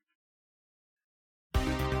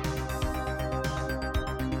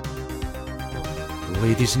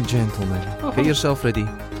Ladies and gentlemen, get yourself ready.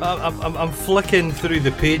 I'm flicking through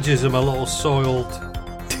the pages of my little soiled.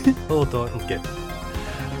 Hold on, okay.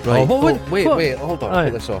 Right. Wait, what? hold on. Aye.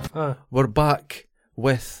 Put this off. We're back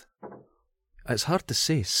with. It's hard to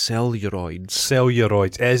say. Celluroids.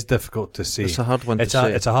 Celluroids. It is difficult to say. It's a hard one to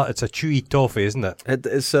say. It's a chewy toffee, isn't it?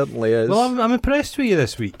 It certainly is. Well, I'm impressed with you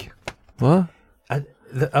this week. What?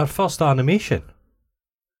 Our first animation.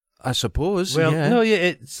 I suppose. Well, yeah. no, yeah,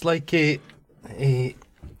 it's like the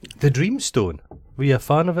Dreamstone. Were you a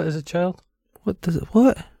fan of it as a child? What does it?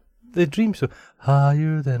 What? The Dreamstone.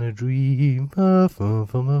 Higher than a dream, far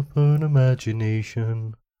from a fun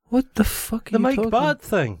imagination. What the fuck are The you Mike talking? Bad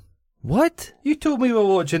thing. What? You told me we were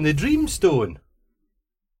watching the Dreamstone.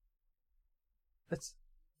 It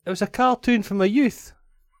was a cartoon from my youth.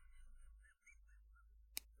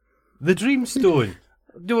 The Dreamstone.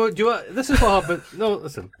 This is what happened. No,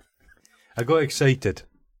 listen. I got excited.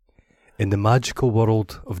 In the magical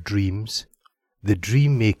world of dreams, the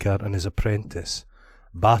dream maker and his apprentice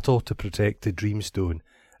battle to protect the Dreamstone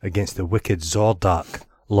against the wicked Zordak,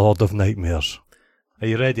 Lord of Nightmares. Are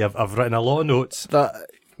you ready? I've written a lot of notes.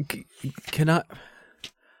 Can I?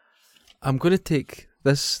 I'm going to take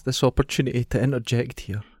this opportunity to interject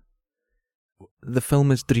here. The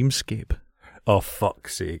film is Dreamscape. Oh,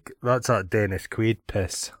 fuck's sake. That's that Dennis Quaid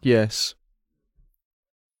piss. Yes.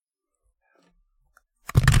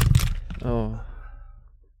 Oh.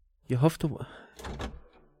 You have to...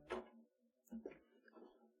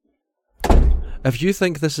 If you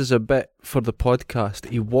think this is a bit for the podcast,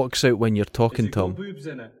 he walks out when you're talking to him. Boobs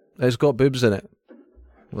in it? It's got boobs in it.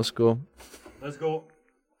 Let's go. Let's go.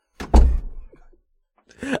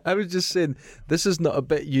 I was just saying, this is not a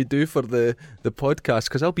bit you do for the podcast,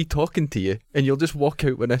 because I'll be talking to you, and you'll just walk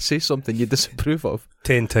out when I say something you disapprove of.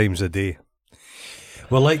 10 times a day.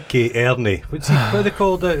 Well, like Ernie. What do they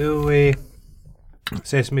called it?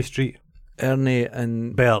 Sesame Street? Ernie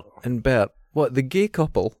and Bert. What, the gay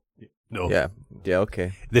couple? No. Yeah,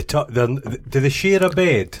 okay. Do they share a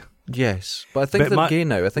bed? Yes, but I think they're gay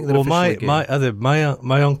now. I think they're officially gay.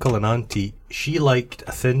 My uncle and auntie, she liked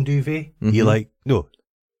a thin duvet. Mm-hmm.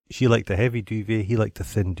 She liked a heavy duvet. He liked a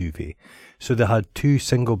thin duvet. So they had two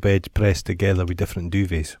single beds pressed together with different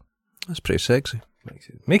duvets. That's pretty sexy.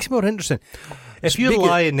 Makes it more interesting. If you're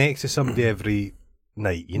lying next to somebody every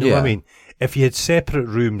night, you know what I mean? If you had separate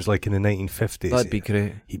rooms like in the 1950s, that'd be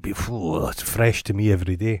great. He'd be that's fresh to me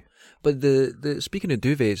every day. But the speaking of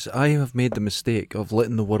duvets, I have made the mistake of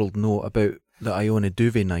letting the world know about that I own a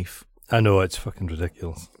duvet knife. I know, it's fucking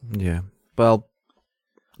ridiculous. Yeah. Well,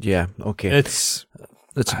 yeah, okay. It's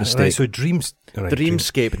a mistake. Right, so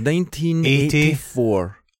Dreamscape,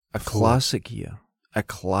 1984. A classic year. A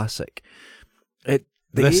classic.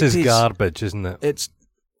 This 80s, is garbage, isn't it?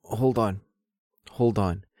 Hold on.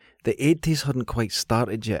 The 80s hadn't quite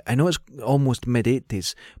started yet. I know it's almost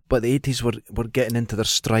mid-80s, but the 80s were getting into their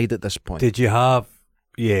stride at this point. Did you have...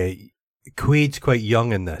 Yeah, Quaid's quite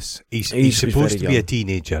young in this. He's supposed to be a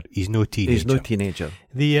teenager. He's no teenager.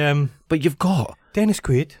 But you've got... Dennis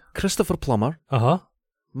Quaid. Christopher Plummer. Uh-huh.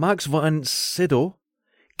 Max von Sydow.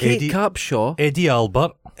 Kate Capshaw. Eddie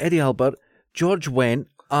Albert. George Wendt.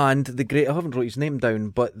 And the great, I haven't wrote his name down,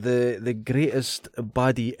 but the greatest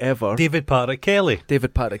baddie ever. David Patrick Kelly.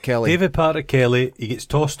 David Patrick Kelly, he gets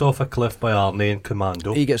tossed off a cliff by Arnie in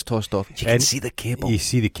Commando. He gets tossed off. You can see the cable. You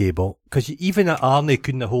see the cable. Because even Arnie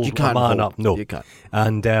couldn't hold a man up. No. You can't.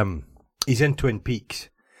 And he's in Twin Peaks.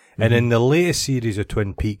 Mm-hmm. And in the latest series of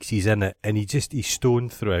Twin Peaks, he's in it, and he's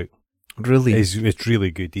stoned throughout. Really? It's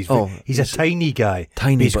really good. He's a tiny guy.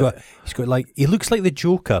 He's got like, he looks like the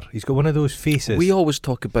Joker. He's got one of those faces. We always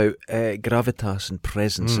talk about gravitas and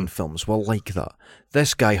presence in films. Well, like that.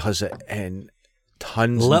 This guy has it in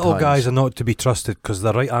tons. Little and tons. guys are not to be trusted because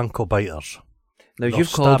they're right ankle biters. Now,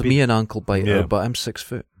 you've called me an ankle biter, but I'm 6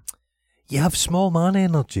 foot. You have small man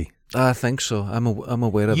energy. I think so. I'm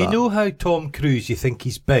aware of that. You know how Tom Cruise, you think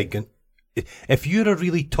he's big, and if you're a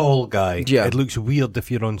really tall guy, it looks weird if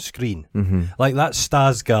you're on screen. Mm-hmm. Like that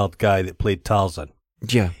Skarsgård guy that played Tarzan.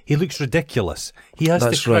 Yeah. He looks ridiculous. He has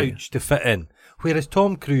to crouch to fit in. Whereas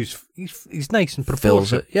Tom Cruise, he's nice and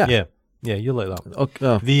proportionate. Yeah, you like that.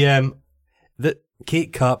 Okay. The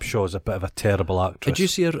Kate Capshaw's a bit of a terrible actress. Did you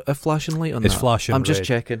see a flashing light on that? It's flashing I'm red. just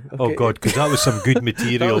checking. Okay. Oh God, because that was some good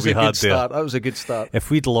material we had there. That was a good start.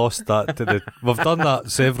 If we'd lost that we've done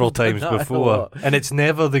that several times before, and it's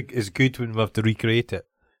never as good when we have to recreate it.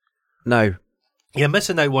 Now, you're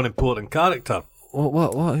missing out one important character.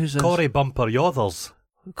 What? Who's this? Corey Bumper Yothers.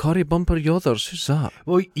 Corey Bumper Yothers, who's that?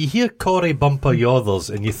 Well, you hear Corey Bumper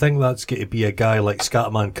Yothers and you think that's going to be a guy like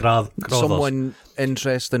Scatman Crothers. Someone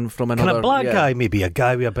interesting from another... Kind of black guy, maybe, a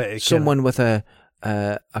guy with a bit of... Someone with a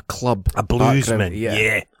a club. A bluesman. background.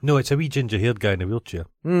 Yeah. No, it's a wee ginger-haired guy in a wheelchair.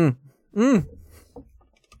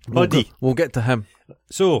 Buddy. We'll get to him.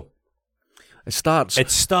 So, It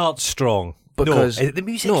starts strong. because the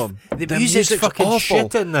music's fucking awful.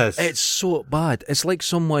 shit in this. It's so bad. It's like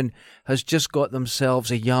someone has just got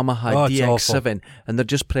themselves a Yamaha Oh, it's DX7 and they're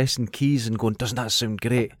just pressing keys and going, doesn't that sound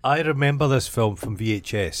great? I remember this film from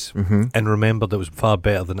VHS and remembered it was far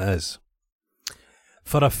better than it is.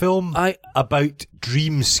 For a film about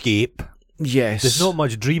Dreamscape, Yes. there's not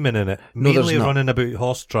much dreaming in it. No, there's Mainly not. running about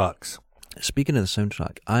horse tracks. Speaking of the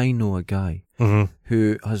soundtrack, I know a guy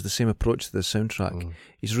who has the same approach to the soundtrack.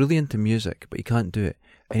 He's really into music, but he can't do it.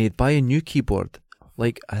 And he'd buy a new keyboard,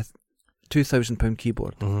 like a £2,000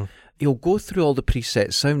 keyboard. He'll go through all the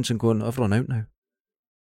preset sounds and go, I've run out now.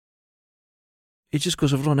 He just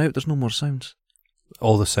goes, I've run out, there's no more sounds.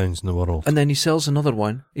 All the sounds in the world. And then he sells another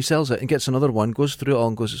one. He sells it and gets another one, goes through it all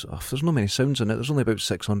and goes, there's not many sounds in it, there's only about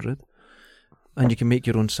 600. And you can make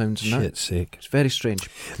your own sounds in that. Shit's sake. It's very strange.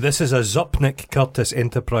 This is a Zupnik Curtis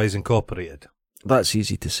Enterprise Incorporated. That's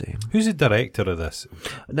easy to say. Who's the director of this?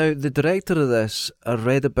 Now, the director of this, I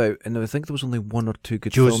read about, and I think there was only one or two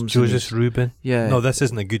good films. Joseph Rubin? Yeah. No, this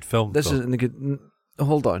isn't a good film. This isn't a good...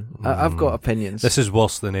 Hold on. I've got opinions. This is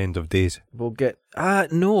worse than End of Days. We'll get...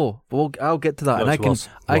 no. I'll get to that. No, and it's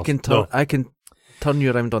I can turn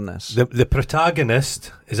you around on this. The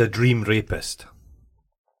protagonist is a dream rapist.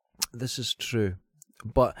 This is true.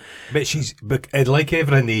 But like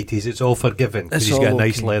ever in the 80s, it's all forgiven because he's got a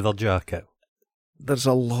nice okay. leather jacket. there's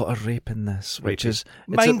a lot of rape in this, which is...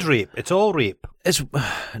 rape. It's all rape.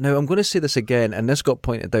 Now, I'm going to say this again, and this got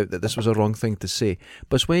pointed out that this was a wrong thing to say,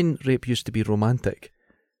 but it's when rape used to be romantic.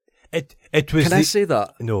 It was. Can I say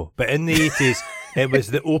that? No, but in the 80s, it was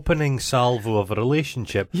the opening salvo of a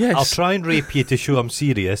relationship. Yes. I'll try and rape you to show I'm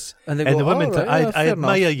serious. And the go, women, "All right, I fair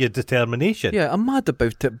admire enough." your determination. Yeah, I'm mad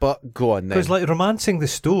about it, but go on then. Because like Romancing the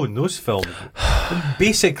Stone, those films,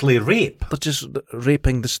 basically rape. They're just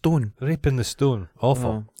raping the stone. Raping the stone.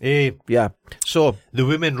 Awful. Yeah. So, the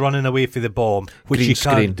woman running away for the bomb, which Green you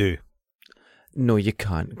can't screen. do. no, you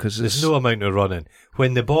can't, because There's no amount of running.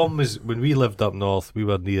 When the bomb was, when we lived up north, we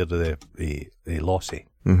were near the Lossy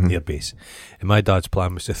air base. And my dad's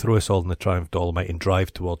plan was to throw us all in the Triumph Dolomite and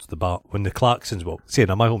drive towards the bar. When the klaxons, well, say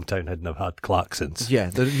now my hometown hadn't have had klaxons. Yeah,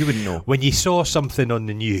 you wouldn't know. When you saw something on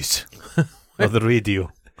the news or the radio,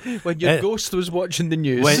 When your ghost was watching the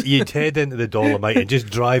news. when you'd head into the Dolomite and just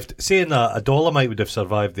drive, saying that a Dolomite would have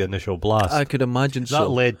survived the initial blast. I could imagine that so.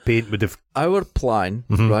 lead paint would have... Our plan,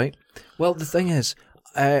 right? Well, the thing is,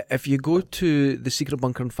 if you go to the secret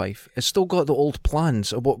bunker in Fife, it's still got the old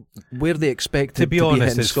plans of where they expect it To be honest,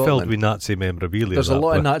 hit in it's Scotland. filled with Nazi memorabilia. There's a that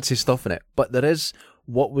lot of way. Nazi stuff in it, but there is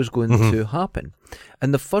what was going to happen.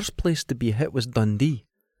 And the first place to be hit was Dundee.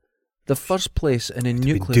 The first place in a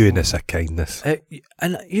nuclear... Doing us a kindness.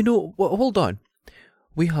 And you know, hold on.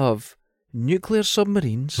 We have nuclear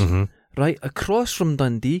submarines, right? Across from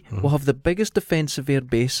Dundee, we'll have the biggest defensive air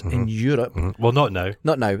base in Europe. Well, not now.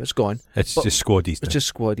 Not now, it's gone. It's But just squaddies now. It's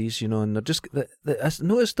just squaddies, you know, and they're just... I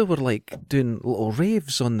noticed they were like doing little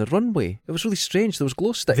raves on the runway. It was really strange. There was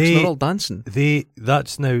glow sticks and they're all dancing.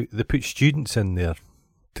 That's now, they put students in there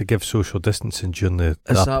to give social distancing during the...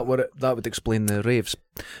 Is that what that would explain the raves?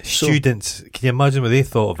 Students, can you imagine what they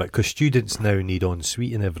thought of it? Because students now need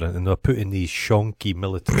ensuite and everything, and they're put in these shonky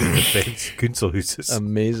military defence Kunzelhouses.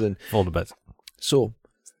 Amazing. All the bits. So,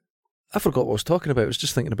 I forgot what I was talking about. I was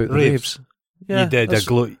just thinking about the Raves. raves. Yeah, You did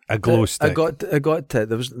a glow stick. I got to it.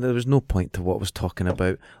 There was no point to what I was talking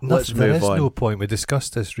about. Let's There move is on. no point. We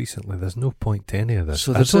discussed this recently. There's no point to any of this.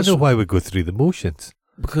 So I there's don't this- know why we go through the motions.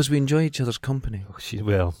 Because we enjoy each other's company.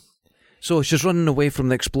 Well, So she's running away from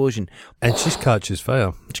the explosion. and she catches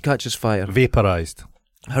fire. She catches fire. Vaporised.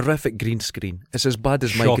 Horrific green screen. It's as bad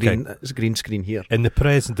as Shocking. my green screen here. And the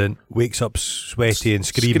president wakes up sweaty and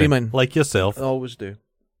screaming. Like yourself. I always do.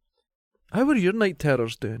 How were your night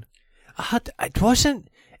terrors doing?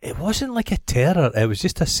 It wasn't like a terror. It was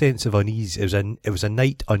just a sense of unease. It was a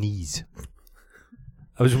night unease.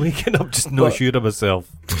 I was waking up just not sure of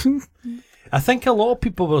myself. I think a lot of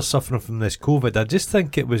people were suffering from this COVID. I just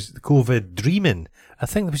think it was COVID dreaming. I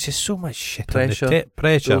think there was just so much shit Pressure. on the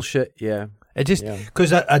pressure. Bullshit, yeah. It just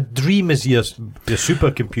because a dream is your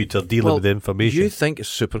supercomputer dealing with the information. You think it's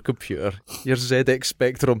supercomputer, your ZX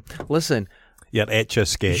Spectrum. Listen, Your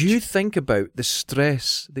Etch-a-Sketch. you think about the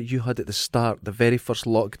stress that you had at the start, the very first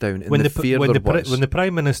lockdown, and when the fear when there the was. when the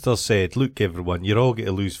Prime Minister said, "Look, everyone, you're all going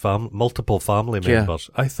to lose multiple family Yeah. members,"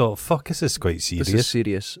 I thought, "Fuck, this is quite serious." This is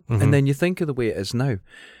serious. And then you think of the way it is now.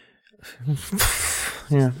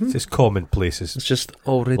 Yeah. It's just commonplaces. It's just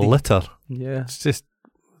already... Litter. Yeah. It's just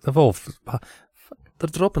they've all They're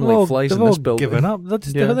dropping like flies in this building. Giving up.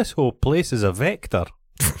 This whole place is a vector.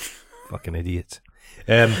 Fucking idiots.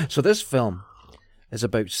 So this film is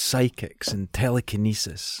about psychics and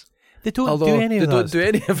telekinesis. They don't do any of that. They don't do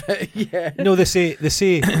any of it. Yeah. No, they say.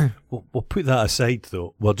 We'll put that aside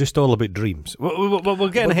though. We're just all about dreams. We're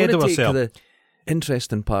getting ahead of ourselves. The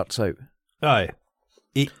interesting parts out. Aye.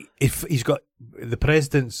 If he's got the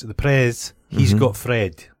president's he's got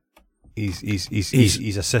Fred.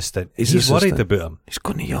 He's assistant. He's worried about him. He's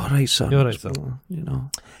going to be all right, son. You're right, son. You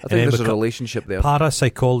know, I think there's a relationship there.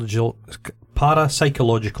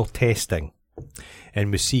 Parapsychological testing,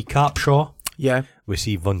 and we see Capshaw. Yeah, we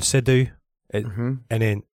see Von Sydow, and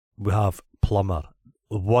then we have Plummer.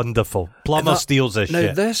 Wonderful. Plummer steals this shit.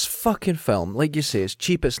 Now this fucking film, like you say, it's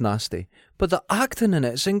cheap, it's nasty, but the acting in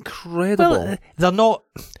it's incredible. Well, they're not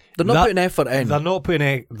putting effort in. They're not putting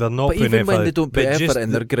effort. But even when they don't put effort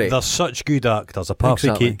in, they're great. They're such good actors. Apart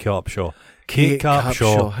from Kate Capshaw. Kate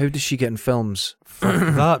Capshaw. How does she get in films?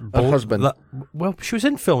 Her husband. Well, she was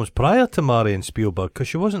in films prior to marrying Spielberg because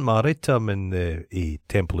she wasn't married to him in the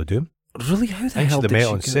Temple of Doom. Really? How the hell did she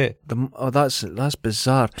on set? That's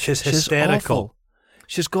bizarre. She's hysterical. Awful.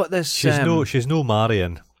 She's got this. She's no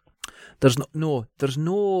Marion. There's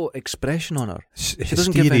no expression on her. She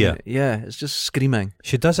doesn't Hysteria. give any. Yeah, it's just screaming.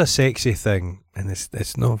 She does a sexy thing, and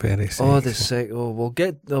it's not very sexy. We'll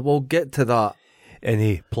get to that.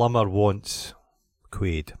 And Plummer wants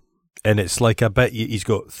Quaid, and it's like a bit. He's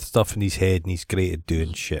got stuff in his head, and he's great at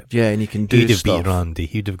doing shit. Yeah, and he can do He'd have stuff. beat Randy.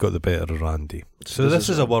 He'd have got the better of Randy. So this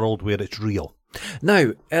is a world where it's real.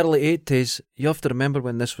 Now, early 80s, you have to remember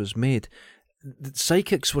when this was made. The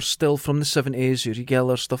psychics were still from the 70s, Uri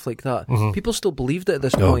Geller, stuff like that. People still believed it at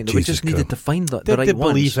this point. We just needed to find the right ones. Did they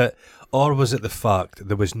believe it, or was it the fact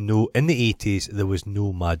there was no, in the 80s, there was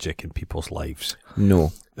no magic in people's lives?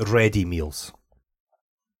 No. Ready meals.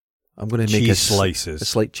 I'm going to make a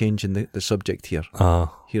slight change in the subject here.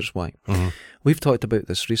 Here's why. We've talked about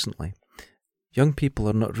this recently. Young people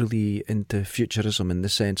are not really into futurism in the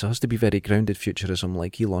sense. It has to be very grounded futurism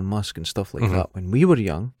like Elon Musk and stuff like that. When we were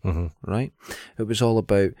young, right, it was all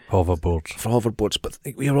about hoverboards. But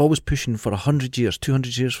we were always pushing for 100 years,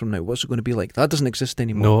 200 years from now. What's it going to be like? That doesn't exist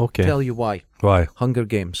anymore. No, okay. I'll tell you why. Why? Hunger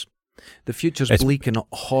Games. The future's bleak and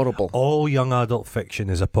horrible. All young adult fiction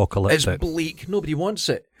is apocalyptic. It's bleak. Nobody wants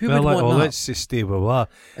it. Who would want that? Let's just stay where we are.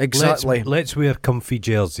 Exactly. Let's wear comfy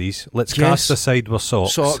jerseys. Let's cast aside our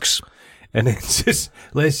socks. And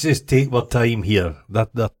let's just take our time here.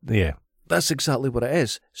 Yeah. That's exactly what it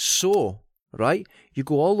is. So, right, you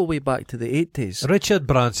go all the way back to the 80s. Richard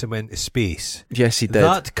Branson went to space. Yes, he did.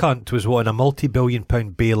 That cunt was wanting a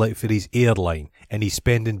multi-billion-pound bailout for his airline, and he's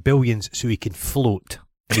spending billions so he can float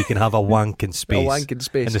and he can have a wank in space. A wank in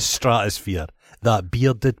space. In the stratosphere. That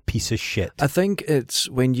bearded piece of shit. I think it's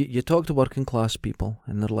when you talk to working class people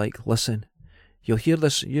and they're like, listen, you'll hear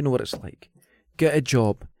this, you know what it's like. Get a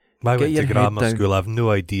job. I went to grammar school. I have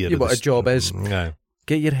no idea what a job is. No.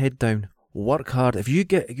 Get your head down. Work hard. If you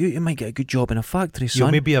might get a good job in a factory, son.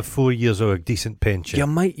 You'll maybe have 4 years or a decent pension. You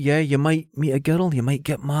might meet a girl. You might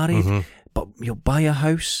get married. But you'll buy a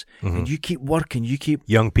house, and you keep working.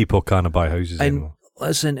 Young people can't buy houses anymore.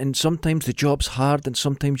 Listen, and sometimes the job's hard, and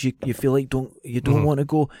sometimes you feel like you don't want to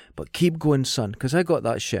go, but keep going, son. Because I got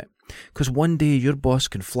that shit. Because one day your boss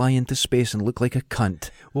can fly into space and look like a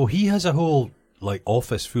cunt. Well, he has a whole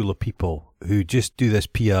office full of people who just do this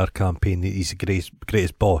PR campaign that he's the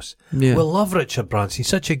greatest boss. Yeah. We love Richard Branson. He's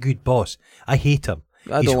such a good boss. I hate him.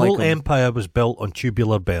 His whole empire was built on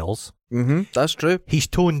tubular bells. That's true. He's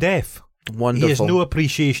tone deaf. Wonderful. He has no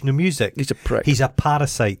appreciation of music. He's a prick. He's a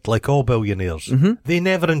parasite, like all billionaires. They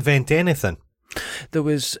never invent anything. There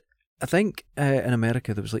was, I think, in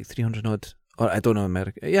America, there was like 300 odd, or I don't know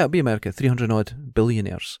America. Yeah, it'd be America, 300 odd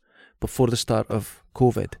billionaires before the start of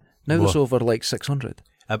COVID. Now there's over like 600.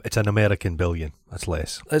 It's an American billion. That's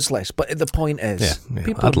less. It's less. But the point is,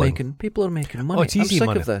 people are making money. Oh, it's easy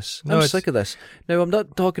money. I'm sick of this. Now, I'm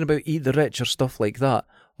not talking about eat the rich or stuff like that.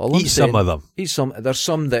 Eat some of them. Eat some. There's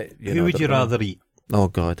some that... Who would you rather eat? Oh,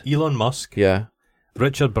 God. Elon Musk? Yeah.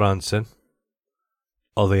 Richard Branson?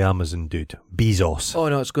 Or the Amazon dude? Bezos? Oh,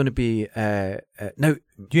 no, it's going to be... now,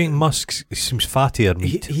 do you think Musk seems fattier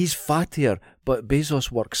meat? He's fattier, but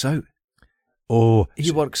Bezos works out. Oh,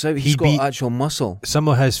 he works out. He's got actual muscle. Some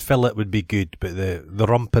of his fillet would be good, but the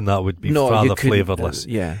rump in that would be rather flavourless.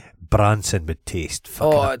 Yeah. Branson would taste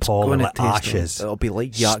fucking appalling, like ashes. It'll be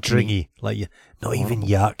like yak stringy, meat. Not even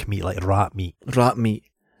yak meat, like rat meat. Rat meat.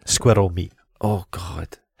 Squirrel meat. Oh,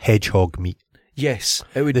 God. Hedgehog meat. Yes,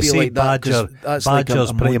 it would be like badger, that.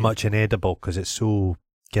 Badger's pretty much inedible because it's so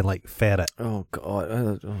kind of like ferret. Oh,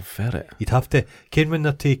 God. Oh, ferret. You'd have to... Ken when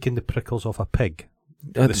they're taking the prickles off a pig?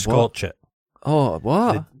 They scorch it. Oh,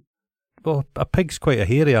 what? Well, a pig's quite a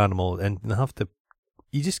hairy animal, and they have to.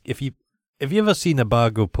 Have you ever seen a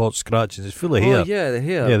bag of pot scratches? It's full of hair. Oh yeah, the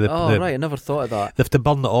hair. Yeah, right, I never thought of that. They have to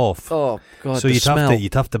burn it off. Oh God, so the smell.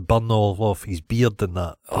 you'd have to burn all off his beard and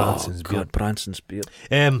that. Branson's beard. Branson's beard.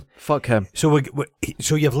 Fuck him. So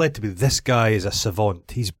so you've led to me. This guy is a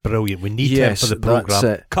savant. He's brilliant. We need him for the program.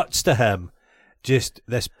 That's it. Cuts to him. Just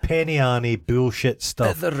this penny ante bullshit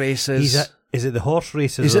stuff. At the races. Is it the horse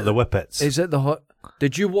races or the whippets? Is it the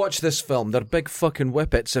Did you watch this film? They're big fucking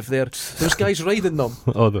whippets. If there's guys riding them.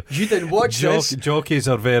 You didn't watch this. Jockeys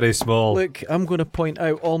are very small. Look, I'm going to point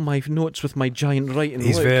out all my notes with my giant writing.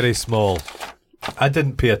 He's very small. I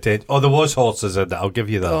didn't pay attention. Oh, there was horses in it. I'll give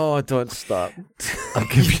you that. Oh, don't stop. I'll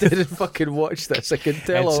give you didn't fucking watch this. I can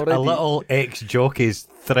tell it's already. A little ex-jockey's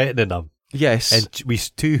threatening him. Yes. And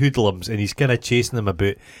with two hoodlums, and he's kind of chasing them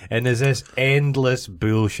about. And there's this endless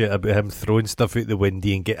bullshit about him throwing stuff out the window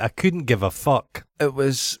and I couldn't give a fuck. It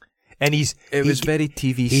was. And it was very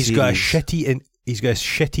TV He's series. got a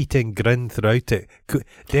shit-eating grin throughout it.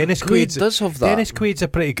 Dennis Quaid does have that. Dennis Quaid's a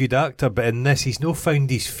pretty good actor, but in this, he's no found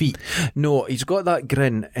his feet. No, he's got that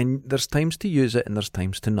grin, and there's times to use it and there's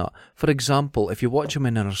times to not. For example, if you watch him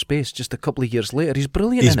in Inner Space, just a couple of years later, he's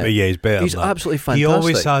brilliant in it. Yeah, he's better. He's absolutely fantastic. He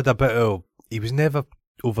always had a bit of. He was never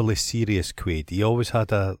overly serious, Quaid. He always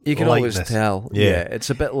had a. You can lightness. always tell. Yeah, it's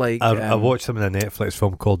a bit like. I watched him in a Netflix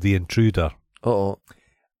film called The Intruder.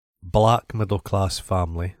 Black middle class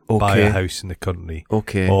family buy a house in the country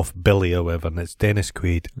off Billy or whatever, and it's Dennis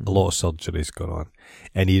Quaid. A lot of surgery's gone on,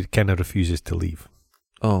 and he kind of refuses to leave.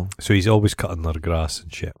 So he's always cutting their grass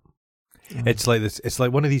and shit. It's like this. It's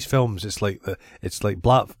like one of these films. It's like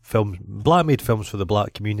black made films for the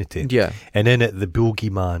black community. Yeah, and in it, the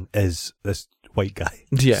boogeyman is this white guy.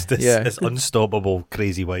 This unstoppable,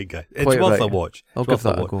 crazy white guy. It's Quite worth right. a watch. I'll give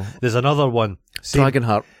that a go. There's another one.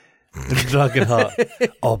 Dragonheart.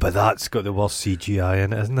 Dragonheart. Oh, but that's got the worst CGI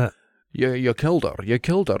in it, isn't it? Yeah, you killed her. It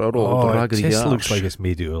just looks like it's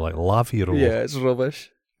made out of like lava roll. Yeah, it's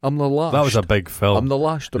rubbish. I'm the last. That was a big film. I'm the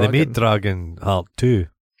last dragon. They made Dragonheart 2.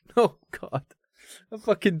 Oh God, I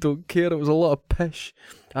fucking don't care. It was a lot of pish.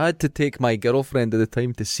 I had to take my girlfriend at the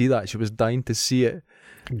time to see that. She was dying to see it.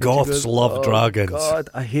 Goths love dragons. God,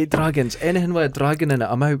 I hate dragons. Anything with a dragon in it,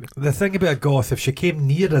 I'm out. The thing about a goth, if she came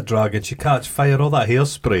near a dragon, she'd catch fire. All that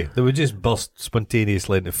hairspray, they would just burst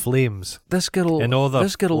spontaneously into flames. This girl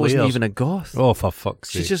wasn't even a goth. Oh, for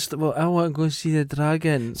fuck's sake! She just, I want to go see the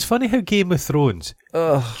dragon. It's funny how Game of Thrones,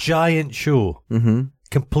 giant show,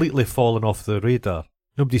 completely fallen off the radar.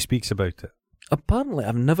 Nobody speaks about it. Apparently,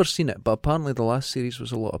 I've never seen it, but apparently the last series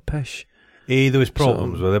was a lot of pish. There was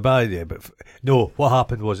problems with it, but no, what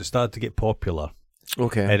happened was it started to get popular.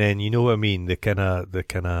 Okay. And then, you know what I mean, the kind of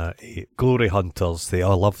glory hunters, they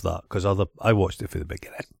all love that, because I watched it from the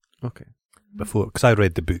beginning. Okay. Because I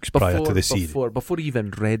read the books prior to the series. Before you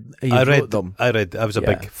even read them. I was a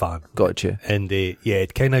big fan. Gotcha. And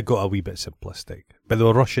it kind of got a wee bit simplistic, but they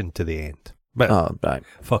were rushing to the end. But right.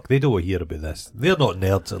 Fuck, they don't hear about this. They're not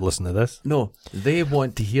nerds that listen to this. No, they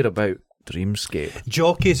want to hear about Dreamscape.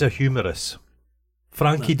 Jockeys are humorous.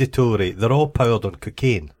 Frankie Dettori, they're all powered on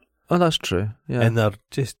cocaine. Oh, that's true. Yeah. And they're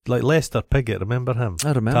just like Lester Piggott, remember him?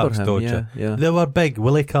 I remember Tax him, Dodger. yeah. They were big.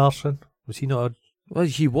 Willie Carson, was he not Well,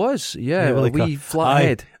 he was, a wee flat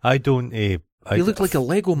head. I don't... he looked like a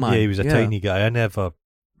Lego man. Yeah, he was a tiny guy. I never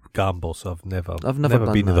gamble, so I've never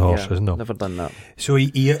been to the horses. No, never done that. So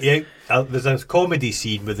there's a comedy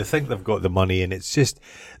scene where they think they've got the money, and it's just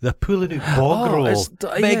they're pulling out bog roll.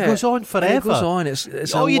 It goes on forever. It goes on.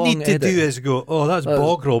 It's all a you long need to edit. do is go, oh, that's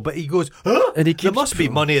bog roll, but he goes, huh? And he there must be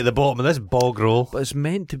money at the bottom of this bog roll. But it's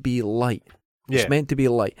meant to be light. Yeah. It's meant to be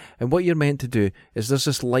light. And what you're meant to do is there's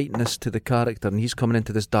this lightness to the character, and he's coming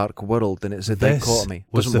into this dark world, and it's a dichotomy.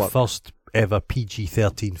 This was the work. first ever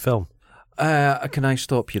PG-13 film. Can I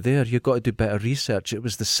stop you there? You've got to do better research. It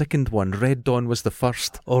was the second one. Red Dawn was the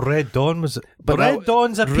first. Oh, Red Dawn was... But Red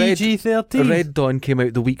Dawn's a PG-13? Red Dawn came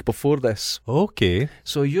out the week before this. Okay.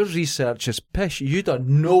 So your research is pish. You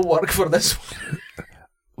done no work for this one.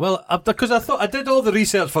 Well, because I thought I did all the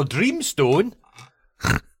research for Dreamstone.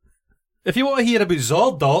 If you want to hear about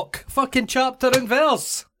Zordok, fucking chapter and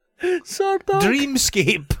verse. Zordok.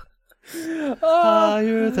 Dreamscape.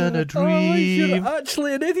 Higher than a dream. You're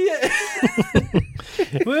actually an idiot.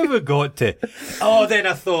 Where have we got to? Oh, then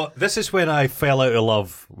I thought, this is when I fell out of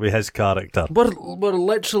love with his character. We're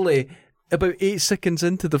literally about 8 seconds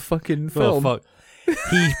into the fucking film. Oh, fuck.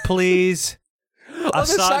 He plays a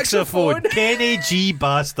saxophone. Kenny G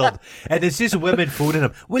bastard. And it's just women phoning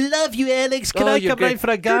him. We love you, Alex. Can I come round for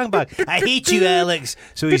a gangbang? I hate you, Alex.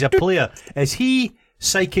 So he's a player. Is he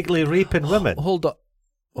psychically raping women? Hold up.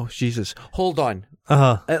 Oh, Jesus. Hold on.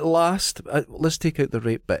 Uh-huh. At last, let's take out the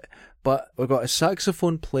rape bit. But we've got a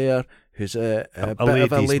saxophone player who's a bit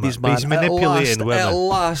of a ladies' man. He's manipulating women. At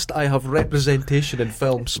last, I have representation in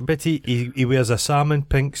films. But he wears a salmon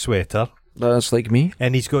pink sweater. That's like me.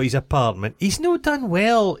 And he's got his apartment. He's not done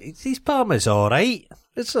well. His apartment's alright.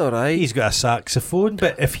 It's alright. He's got a saxophone,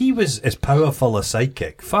 but if he was as powerful a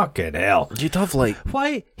psychic, fucking hell. You'd have like...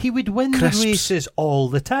 Why? He would win crisps. the races all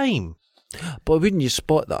the time. But wouldn't you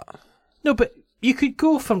spot that? No, but you could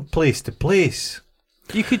go from place to place.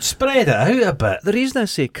 You could spread it out a bit. The reason I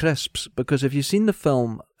say crisps, because if you've seen the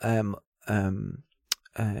film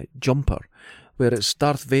Jumper, where it's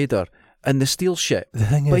Darth Vader and they steal shit,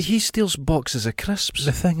 but he steals boxes of crisps.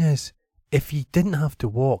 The thing is, if you didn't have to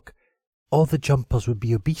walk, all the jumpers would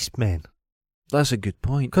be obese men. That's a good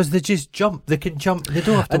point. Because they just jump. They can jump. They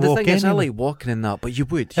don't have to walk And the thing is, I anywhere. like walking in that, but you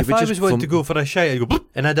would. If I was wanting to go for a shite, I'd go, bloop,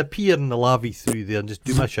 and I'd appear in the lavy through there and just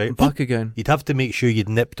do my shite. Back again. You'd have to make sure you'd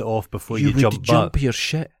nipped it off before you would jump back. your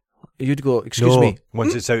shit. You'd go, excuse No, me.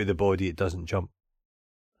 once it's out of the body, it doesn't jump.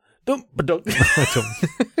 Don't.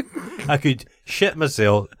 I could shit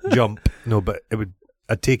myself, jump. No, but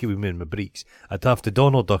I'd take it with me in my breeks. I'd have to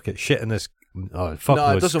Donald Duck it, shit in this. Oh, fuck no,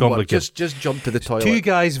 it it's doesn't work. complicated. Just jump to the toilet. Two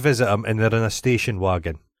guys visit him and they're in a station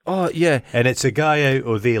wagon. Oh, yeah. And it's a guy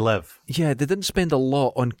out They Live. Yeah, they didn't spend a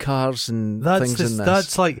lot on cars and things in this.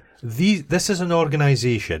 That's like, this is an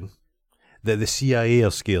organisation that the CIA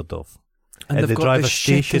are scared of. And they they've got drive the a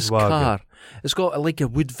station shittest wagon. car. It's got like a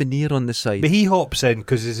wood veneer on the side. But he hops in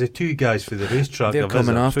because there's the two guys for the racetrack. They're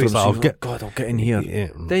coming after him. So I'll get in here. Yeah.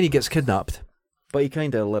 Then he gets kidnapped. But he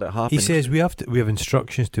kind of let it happen. He says, we have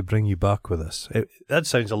instructions to bring you back with us. That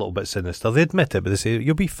sounds a little bit sinister. They admit it, but they say,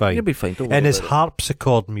 you'll be fine. You'll be fine. Don't worry and it's about it.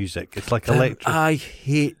 harpsichord music. It's like electric. I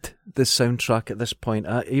hate the soundtrack at this point.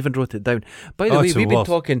 I even wrote it down. By the way, it's the we've been worst.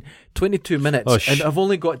 talking 22 minutes and I've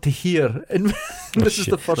only got to hear. And this is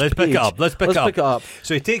the first Let's page. pick it up. Let's pick it up. So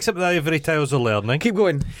So he takes him to the Ivory Towers of Learning. keep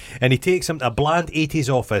going. And he takes him to a bland 80s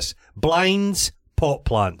office. Blinds, pot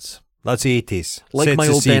plants. That's the 80s. Like Sets my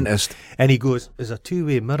the old scene. dentist. And he goes, there's a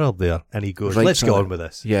two-way mirror there. And he goes, Right, let's get sorry. on with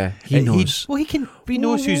this. Yeah, he And knows. He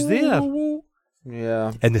knows who's there.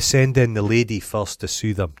 Yeah. And they send in the lady first to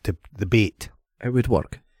sue them, to the bait. It would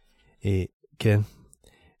work. Ken,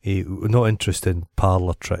 we're not interested in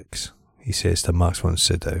parlour tricks, he says to Max von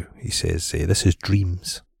Sydow. He says, this is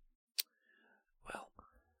dreams. Well,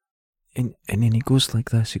 and then he goes like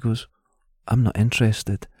this. He goes, I'm not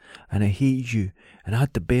interested. And I hate you. And I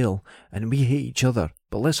had to bail. And we hate each other.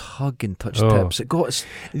 But let's hug and touch tips. It was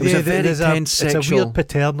a very tense sexual... It's a weird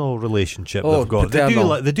paternal relationship they've got.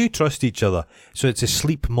 They do trust each other. So it's a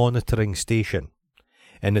sleep monitoring station.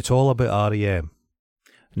 And it's all about REM.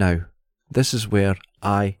 Now, this is where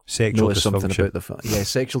I Sexual noticed something dysfunction. about the film. Yeah,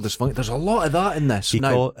 sexual dysfunction. There's a lot of that in this.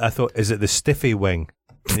 I thought, is it the stiffy wing?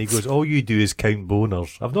 And he goes, all you do is count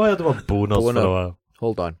boners. I've not heard of a boners for a while.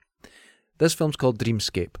 Hold on. This film's called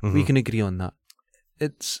Dreamscape. Mm-hmm. We can agree on that.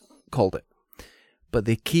 It's called it. But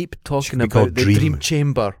they keep talking be about called the Dream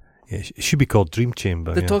Chamber. Yeah, it should be called Dream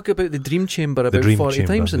Chamber. They talk about the Dream Chamber about Dream 40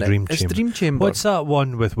 Chamber, times in the it. Dream It's Chamber. Dream Chamber. What's that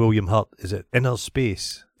one with William Hurt? Is it Inner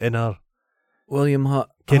Space? William Hurt?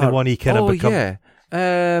 Kind of one he kind of become. yeah.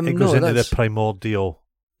 It goes into the primordial.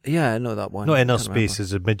 Yeah, I know that one. Not Inner Can't Space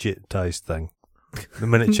remember. is a midgetized thing. The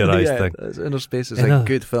miniaturized thing. Inner Space is a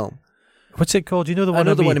good film. What's it called? You know the one I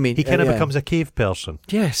know the one I mean. He kind of Yeah. becomes a cave person.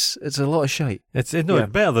 Yes, it's a lot of shite. It's Yeah.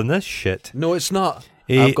 better than this shit. No, it's not.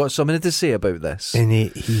 I've got something to say about this. And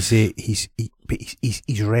he's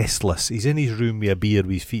restless. He's in his room with a beer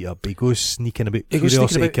with his feet up. He goes sneaking about.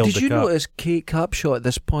 Curiosity killed Did the you cat. notice Kate Capshaw at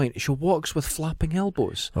this point? She walks with flapping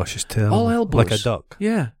elbows. Oh, she's terrible. All elbows. Like a duck.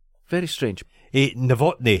 Yeah, very strange.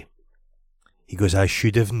 Novotny. He goes, I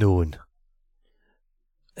should have known.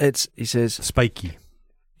 He says, Spiky.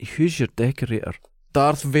 who's your decorator?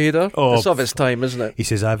 Darth Vader? Oh, it's of his time, isn't it? He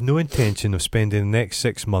says, I have no intention of spending the next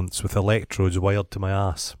 6 months with electrodes wired to my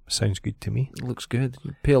ass. Sounds good to me. It looks good.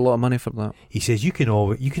 You pay a lot of money for that. He says, I can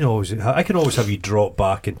always have you drop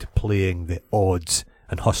back into playing the odds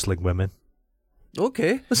and hustling women.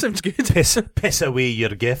 Okay, that sounds good. Piss away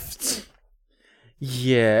your gifts.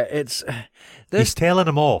 Yeah, it's... He's telling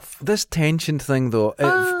him off. This tension thing, though...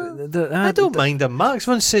 I don't mind him. Max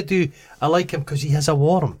von Sydow, I like him because he has a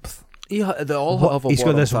warmth. They all have a He's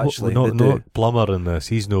got warmth, this actually. no Plummer in this.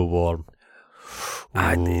 He's no warm.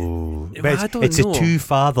 I But don't it's know. the two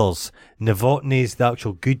fathers. Novotny's the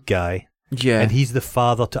actual good guy, Yeah, and he's the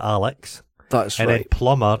father to Alex. that's And right. then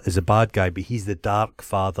Plummer is a bad guy, but he's the dark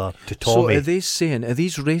father to So Tommy. are these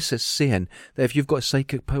racists saying that if you've got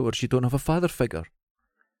psychic powers, you don't have a father figure?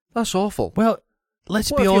 That's awful. Well,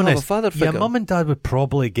 let's What be if you have a honest, father your figure? mum and dad would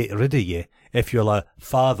probably get rid of you if you're like,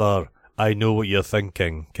 Father, I know what you're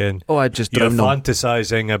thinking, Ken. Oh, I'd just You're drown them.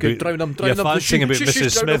 fantasizing about. Drown them. You're Drown them. fantasizing about Shush,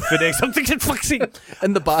 Mrs. drown them. Smith for next. I'm thinking, fuck's sake.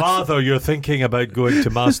 In the bath. Father, you're thinking about going to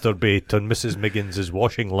masturbate on Mrs. Miggins's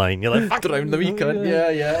washing line. You're like, fuck. Drown the wee cunt.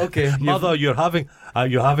 Yeah, okay. Mother, you're having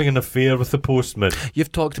an affair with the postman.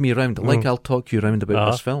 You've talked me round, like I'll talk you round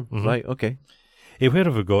about this film. Mhm. Right, okay. Hey, where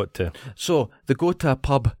have we got to? So, they go to a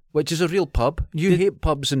pub, which is a real pub. You hate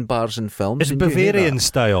pubs and bars and films. It's and you hate Bavarian that.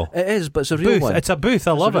 style. It is, but it's a real Booth. one. It's a booth.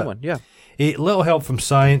 I love a it. real one, yeah. A little help from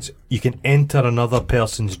science. You can enter another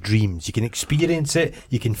person's dreams. You can experience it.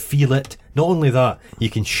 You can feel it. Not only that,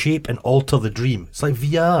 you can shape and alter the dream. It's like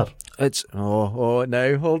VR. It's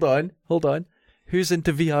now hold on. Who's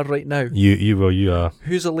into VR right now? You are.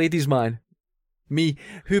 Who's a ladies' man? Me.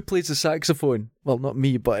 Who plays the saxophone? Well, not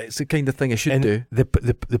me, but it's the kind of thing I should do.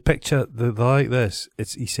 The picture, they're like this.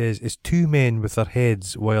 He says it's two men with their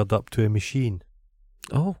heads wired up to a machine.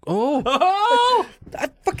 Oh! I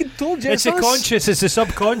fucking told you. It's the conscious. It's the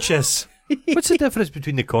subconscious. What's the difference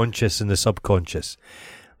between the conscious and the subconscious?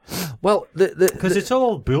 Well, Because it's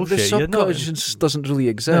all bullshit. The subconscious doesn't really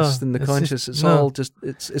exist, and the conscious. It's called just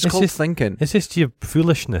thinking. It's just your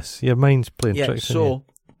foolishness. Your mind's playing tricks on you. So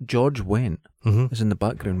George Wendt is in the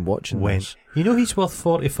background watching this. You know he's worth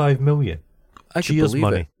 45 million. I could Cheers believe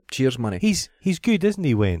money. it. Cheers money. He's good, isn't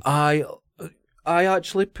he, Wendt? I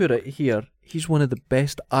actually put it here. He's one of the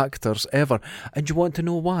best actors ever. And you want to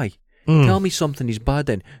know why? Tell me something he's bad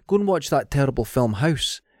in. Go and watch that terrible film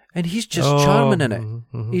House. And he's just charming in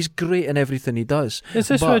it. He's great in everything he does. Is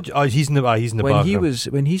this he's in the when background.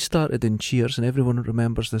 when he started in Cheers, and everyone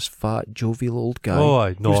remembers this fat, jovial old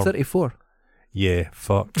guy. He was 34. Yeah,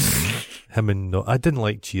 fuck. Him and I didn't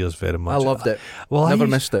like Cheers very much. I loved it. Well, Never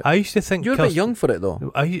missed it. I used to think You're a bit young for it,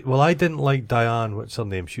 though. I didn't like Diane. What's her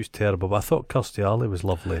name? She was terrible. But I thought Kirstie Alley was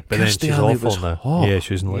lovely. But Kirstie then she's Alley awful was now. hot. Yeah,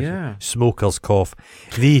 she was in Yeah. Smoker's cough.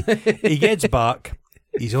 He gets back.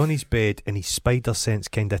 He's on his bed and his spider sense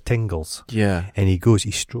kind of tingles. Yeah. And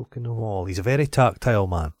he's stroking the wall. He's a very tactile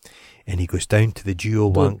man. And he goes down to the Duo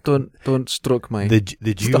Wank. Don't stroke my...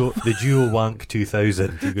 The Duo Wank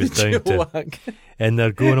 2000. He goes down to. Wank. And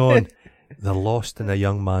they're going on. They're lost in a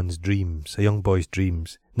young man's dreams, a young boy's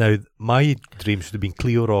dreams. Now, my dreams would have been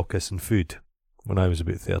Cleorocus and food when I was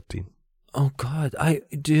about 13. Oh, God.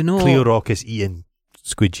 Do you know... Cleorocus eating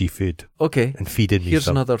squidgy food. Okay. And feeding me Here's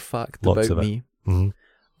some. another fact Lots about of it. me. Mm-hmm.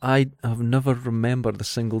 I have never remembered a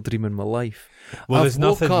single dream in my life. Well, I've there's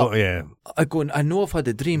nothing woke up, more, yeah. I know I've had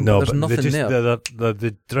a dream, No, but there's nothing there.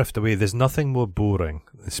 They drift away. There's nothing more boring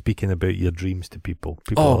than speaking about your dreams to people.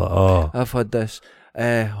 People are like, I've had this.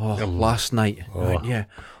 Last night. Yeah.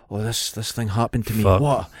 This thing happened to me. Fuck.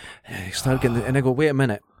 What? I start getting, and I go, wait a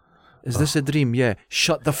minute. Is this a dream? Yeah.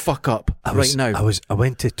 Shut the fuck up now. I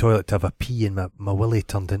went to the toilet to have a pee and my willy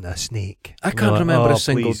turned into a snake. I can't remember a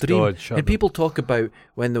single please, dream. God, and people talk about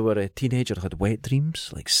when they were a teenager had wet dreams,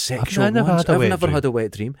 like sexual I've never ones. had a I've wet never dream. had a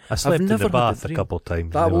wet dream. I slept I've in never the had bath a dream. couple of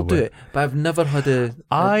times. That will do it. But I've never had a...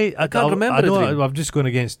 I can't remember I know, a dream. I'm just going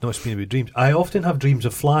against not speaking about dreams. I often have dreams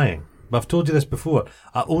of flying. But I've told you this before.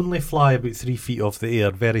 I only fly about 3 feet off the air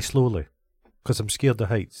very slowly because I'm scared of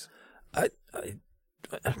heights.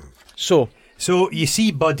 So you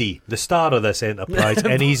see Buddy, the star of this enterprise,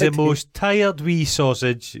 and he's the most tired wee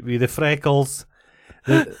sausage with the freckles,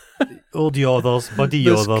 the old Yothers, Buddy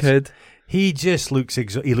This Yothers. kid. He just looks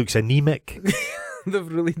he looks anemic, They've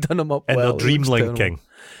really done him up and well. they're dream It looks terrible. linking.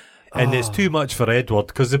 And it's too much for Edward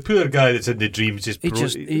because the poor guy that's in the dreams just He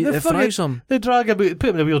throws him. They drag him out, put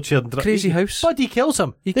him in a wheelchair, and Crazy house. Buddy kills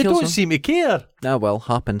him. He They kills don't him. seem to care. Ah, well,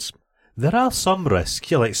 happens. There are some risks.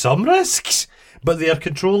 You're like, some risks? But they are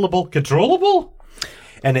controllable?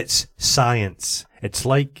 And it's science. It's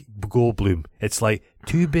like Goldblum. It's like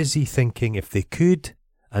too busy thinking if they could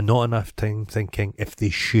and not enough time thinking if they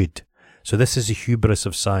should. So this is the hubris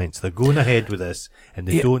of science. They're going ahead with this and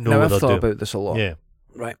they don't know now what I've they're thought doing. about this a lot. Yeah.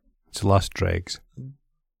 Right. It's the last dregs.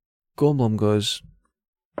 Goldblum goes,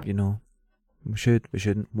 we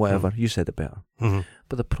shouldn't, whatever. You said it better. Mm-hmm.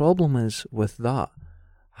 But the problem is with that,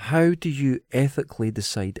 how do you ethically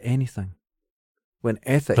decide anything when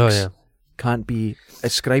ethics can't be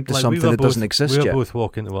ascribed to something that doesn't exist we yet? were both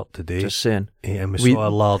walking to work today Just saying. and we saw a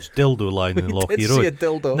large dildo lying in Lochie did Road. see a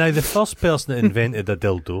dildo. Now, the first person that invented a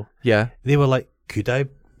dildo, Yeah. they were like, could I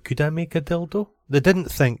make a dildo? They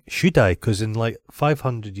didn't think, should I? Because in like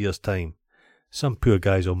 500 years' time, some poor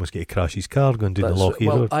guy's almost going to crash his car going down the Lochie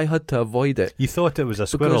Road. I had to avoid it. You thought it was a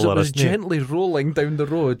squirrel Because it or a was snake. gently rolling down the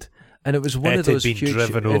road, and it was one It of those had been huge...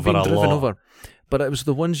 driven it had over been a driven lot. over. But it was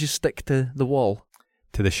the ones you stick to the wall.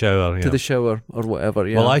 To the shower, yeah. To the shower or whatever,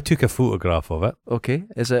 yeah. Well, I took a photograph of it. Okay,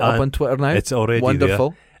 is it up on Twitter now? It's already wonderful.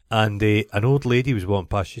 There. And an old lady was walking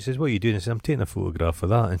past. She says, "What are you doing?" I said, "I'm taking a photograph of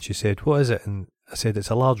that." And she said, "What is it?" And I said, "It's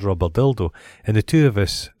a large rubber dildo." And the two of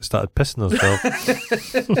us started pissing ourselves.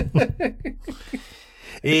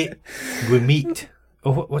 We meet.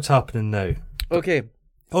 Oh, what's happening now? Okay.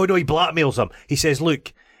 Oh no, he blackmails him. He says,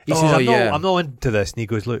 "Look," he says, I'm not into this." And he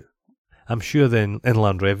goes, "Look, I'm sure the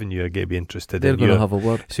Inland Revenue are going to be interested They're in going to have a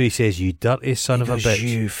word. So he says, "You dirty son of a bitch.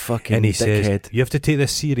 You fucking And he dickhead. says, "You have to take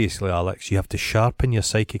this seriously, Alex. You have to sharpen your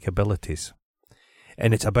psychic abilities.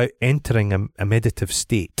 And it's about entering a meditative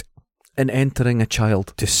state." And entering a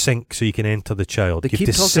child. To sync so you can enter the child. They you keep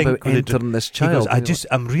have to talking about sync entering this child. He goes,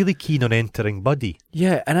 I'm really keen on entering Buddy.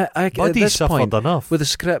 Yeah, and I Buddy at this suffered point, enough. with the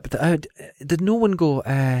script, did no one go,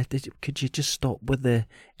 could you just stop with the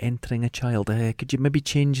entering a child? Could you maybe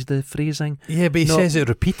change the phrasing? Yeah, but he says it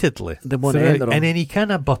repeatedly. They want to enter him. And then he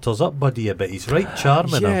kind of butters up Buddy a bit. He's right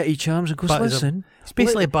charming him. Yeah, he charms and goes, listen. He's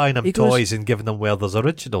basically buying him toys and giving them Werther's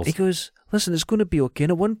originals. He goes, listen, it's going to be okay.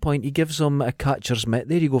 And at one point, he gives him a catcher's mitt.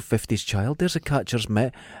 There you go, 50s child. There's a catcher's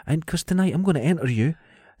mitt. And because tonight I'm going to enter you.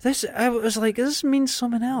 I was like, this means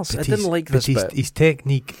something else. I didn't like this bit. His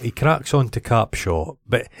technique, he cracks on to cap shot.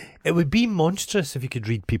 But it would be monstrous if you could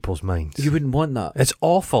read people's minds. You wouldn't want that. It's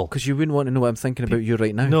awful. Because you wouldn't want to know what I'm thinking about you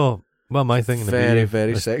right now. No. What am I thinking about you? Very,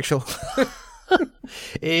 very sexual.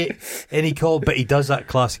 And but he does that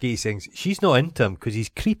classic 80s thing. She's not into him because he's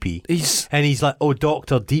creepy. And he's like, "Oh,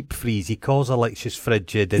 Dr. Deep Freeze." He calls her like she's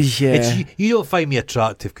frigid. And you don't find me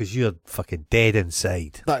attractive because you're fucking dead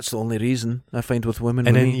inside. That's the only reason I find with women.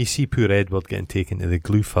 And then you see poor Edward getting taken to the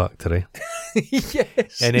glue factory.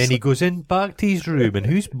 Yes. And then he goes in back to his room, and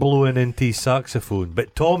who's blowing into his saxophone?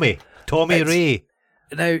 But Tommy Ray.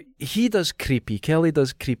 Now, he does creepy. Kelly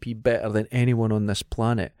does creepy better than anyone on this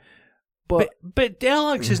planet. But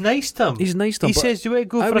Alex is nice to him. He's nice to him. He says, "Do you want to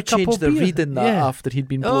go for a couple change of beers?" the reading that after he'd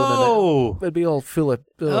been blown in it. It'd be all full of...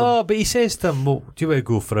 but he says to him, "Well, do you want to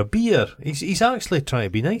go for a beer?" He's actually trying to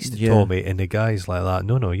be nice to Tommy, and the guy's like that.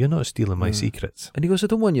 No, you're not stealing my secrets. And he goes, "I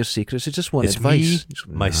don't want your secrets, I just want it's advice."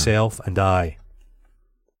 Me, myself, and I.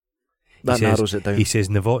 That narrows it down. He says,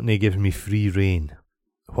 "Novotny gives me free rein."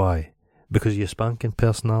 Why? Because of your spanking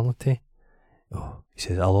personality? Oh, he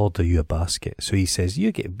says, "I'll order you a basket." So he says,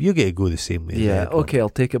 you get to go the same way. Yeah, okay, I'll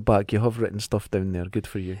take it back. You have written stuff down there. Good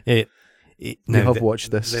for you. You have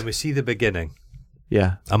watched this. Then we see the beginning.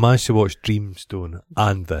 Yeah. I managed to watch Dreamstone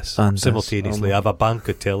and this simultaneously. I have a bank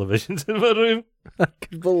of televisions in my room. I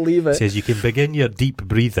can believe it. It says you can begin your deep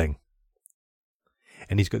breathing.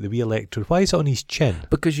 And he's got the wee electrode. Why is it on his chin?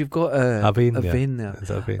 Because you've got a vein there. Is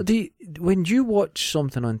that a vein? When you watch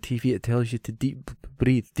something on TV, it tells you to deep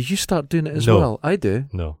breathe. Do you start doing it as well? I do.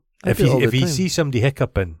 No. I If do it all you the time. see somebody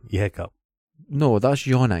hiccuping, you hiccup. No, that's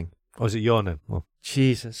yawning. Oh, is it yawning? Well,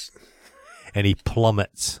 Jesus. and he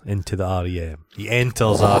plummets into the REM. He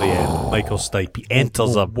enters REM. Michael Stipe. He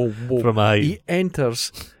enters him from a height. He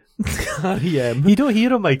enters REM. You don't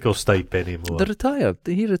hear of Michael Stipe anymore. They're retired.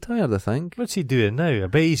 He retired, I think. What's he doing now? I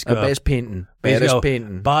bet he's got he's painting.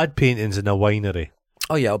 Painting. Bad paintings in a winery.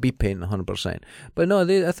 Oh yeah, I'll be painting 100%. But no,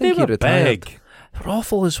 I think he retired. Big. They're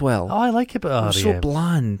awful as well. Oh, I like it about They're REM. so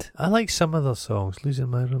bland. I like some of their songs. Losing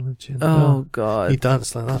My Religion. Oh God. He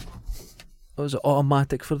danced like that. It was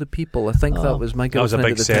automatic for the people. I think that was my girlfriend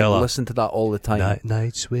big at the time. seller. Listened to that all the time.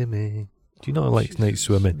 Night swimming. Do you not like night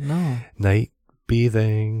swimming? No. Night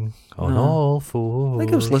bathing on all fours. I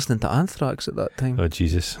think I was listening to Anthrax at that time. Oh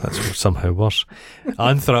Jesus, that's somehow worse.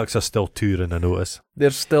 Anthrax are still touring, I notice.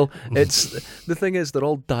 They're still. It's the thing is they're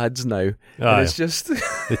all dads now. And it's just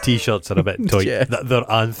the t-shirts are a bit tight. Yeah.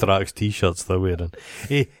 They're Anthrax t-shirts they're wearing.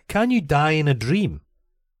 Hey, can you die in a dream?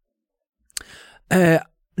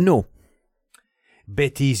 No.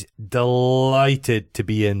 Betty's delighted to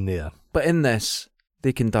be in there. But in this,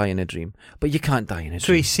 they can die in a dream. But you can't die in a dream.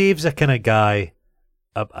 So he saves a kind of guy,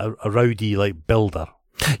 a rowdy like builder.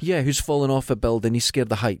 Yeah, who's fallen off a building. He's scared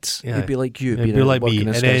of heights. Yeah. He'd be like you, He'd be like working me. in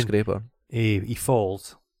a And then skyscraper. He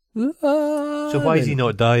falls. So why does he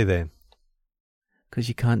not die then? Because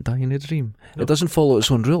you can't die in a dream. No. It doesn't follow its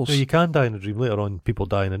own rules. No, you can die in a dream. Later on, people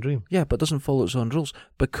die in a dream. Yeah, but it doesn't follow its own rules.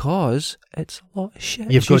 Because it's a lot of shit.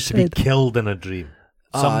 You've got to be killed in a dream.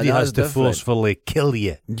 Somebody has to different. forcefully kill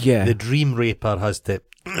you. Yeah. The dream raper has to...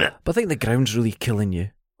 But I think the ground's really killing you.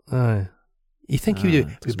 Aye. You think he would do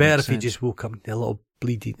it doesn't better make if he sense. just woke up with a little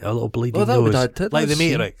bleeding Well, that nose. would add to it. Like the Let's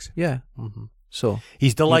see. Matrix. Yeah. Mm-hmm. So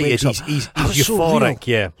he's delighted. He's euphoric. So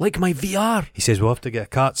yeah, like my VR. He says we'll have to get a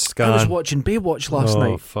CAT scan. I was watching Baywatch last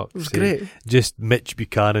night. Fuck, it was great. Just Mitch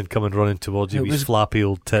Buchanan coming running towards you with his flappy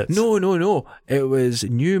old tits. No. It was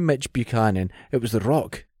new Mitch Buchanan. It was The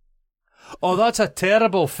Rock. Oh, that's a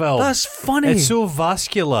terrible film. That's funny. It's so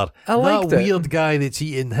vascular. I liked that it. weird guy that's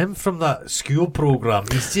eating him from that school program.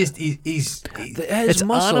 He's just it's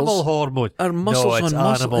muscles animal hormones. Are muscles no, it's on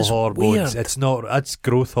animal muscle. It's hormones. weird. It's not. That's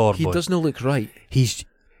growth hormones. He doesn't look right. He's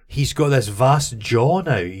got this vast jaw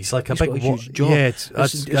now. He's like a big huge jaw. Yeah,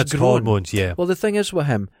 that's hormones. Yeah. Well, the thing is with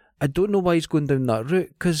him, I don't know why he's going down that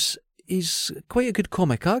route because he's quite a good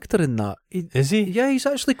comic actor in that. Is he? Yeah, he's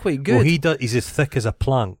actually quite good. Well, he's as thick as a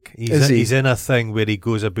plank. He's in a thing where he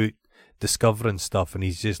goes about discovering stuff, and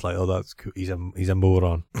he's just like, oh, that's cool. He's a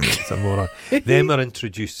moron. He's a moron. Them are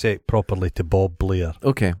introduced properly to Bob Blair.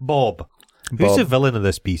 Okay, Bob. Who's the villain of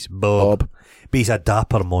this piece? Bob. But he's a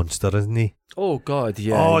dapper monster, isn't he? Oh God,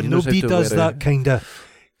 yeah. Oh, nobody does that kind of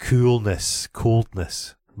coolness,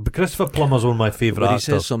 coldness. But Christopher Plummer's one of my favourite actors.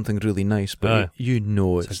 He says something really nice, but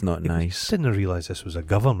it's not nice. I didn't realise this was a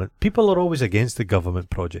government. People are always against the government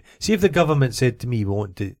project. See, if the government said to me, we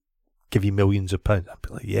want to give you millions of pounds, I'd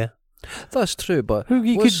be like, yeah. That's true, but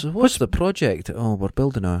what's the project? Oh, we're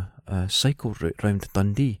building a cycle route round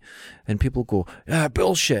Dundee. And people go,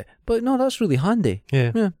 bullshit. But no, that's really handy.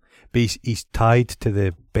 Yeah. But he's tied to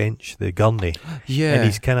the bench, the gurney. Yeah. And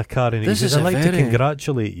he's kind of carrying it. He says, I'd like to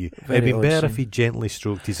congratulate you. It'd be better if he gently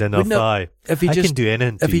stroked his inner thigh. If he I can do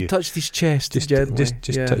anything to you. If he touched his chest just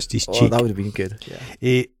touched his cheek. Oh, that would have been good.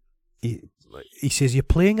 Yeah. He says, you're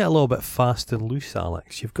playing it a little bit fast and loose,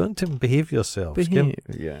 Alex. You've got to behave yourself.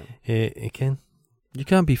 Yeah. You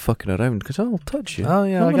can't be fucking around because I'll touch you. Oh,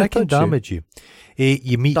 yeah, I can damage you.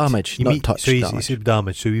 You meet damage, you not meet, touch. So he said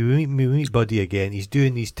damage. So we meet Buddy again. He's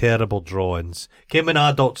doing these terrible drawings. Can when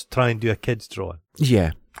adults try and do a kid's drawing?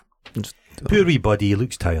 Yeah. Poor wee Buddy, he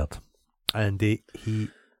looks tired. And he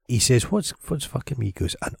says, what's fucking me? He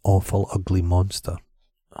goes, an awful ugly monster.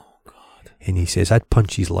 Oh God. And he says, I'd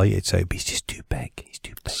punch his lights out, but he's just too big. He's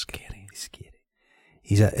too big. Scary.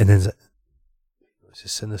 He's a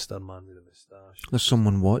sinister man with a moustache. There's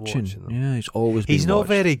someone watching. Yeah, he's always been He's not watched.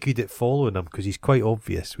 very good at following him because he's quite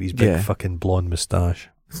obvious with his big fucking blonde moustache.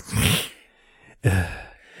 And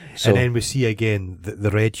then we see again the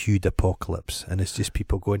red-hued apocalypse, and it's just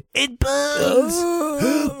people going, it burns!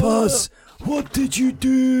 Help us! What did you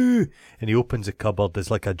do? And he opens a cupboard. There's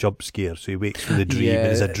like a jump scare, so he wakes from the dream. Yeah, and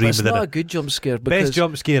there's a dream it's within not a good jump scare. Because best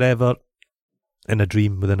jump scare ever in a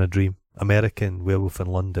dream within a dream. American Werewolf in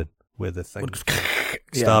London, where the thing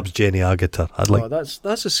stabs Jenny Agutter.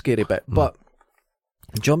 That's a scary bit. But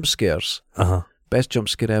jump scares. Best jump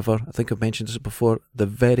scare ever. I think I've mentioned this before. The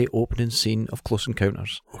very opening scene of Close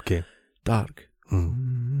Encounters. Okay. Dark. Boom.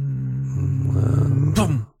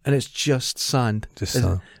 And it's just sand. Just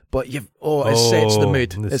sand. But it sets the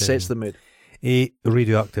mood. It sets the mood.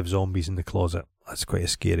 Radioactive zombies in the closet. That's quite a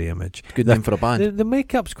scary image. Good name for a band. The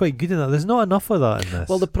makeup's quite good in that. There's not enough of that in this.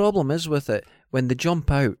 Well, the problem is with it, when they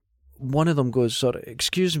jump out, one of them goes, sort of,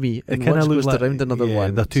 excuse me, and one goes around another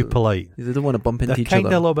one. They're too polite. They don't want to bump into each other. They're kind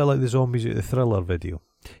of a little bit like the zombies at the Thriller video.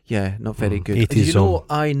 Yeah, not very good. 80s you know,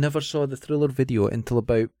 I never saw the Thriller video until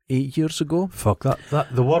about 8 years ago. Fuck that.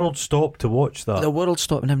 The world stopped to watch that. The world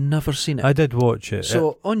stopped and I've never seen it. I did watch it.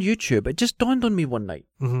 So on YouTube, it just dawned on me one night.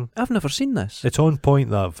 I've never seen this. It's on point,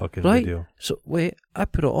 that fucking video. So wait, I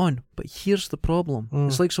put it on, but here's the problem.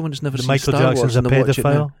 It's like someone who's never seen Michael Star Jackson's Wars a and they watch it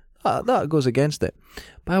pedophile. now. That goes against it.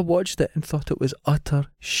 But I watched it and thought it was utter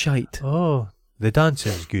shite. Oh, the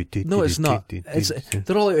dancing's good. No, it's not.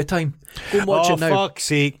 They're all out of time. Go and watch it now. Oh, fuck's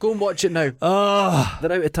sake. Go and watch it now.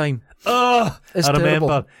 They're out of time. It's terrible.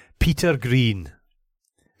 remember Peter Green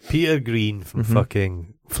from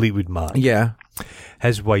fucking Fleetwood Mac. Yeah.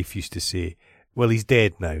 His wife used to say, well, he's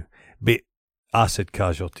dead now, but acid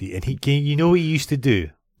casualty. And you know what he used to do?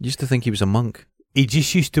 Used to think he was a monk. He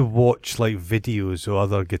just used to watch like videos of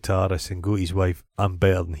other guitarists and go to his wife, I'm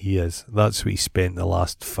better than he is. That's what he spent the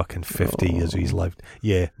last fucking 50 years of his life.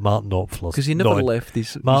 Yeah, Martin Knopfler's. Because he never left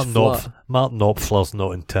his Martin flat. Knopfler's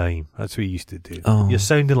not in time. That's what he used to do. Oh. You're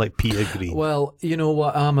sounding like Peter Green. Well, you know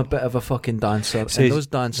what? I'm a bit of a fucking dancer. And those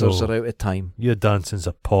dancers are out of time. Your dancing's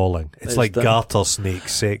appalling. It's like garter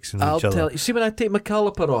snakes sexing each other. Tell you. See, when I take my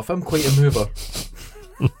caliper off, I'm quite a mover.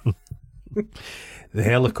 The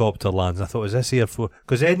helicopter lands. I thought, is this Air Force?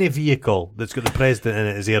 Because any vehicle that's got the president in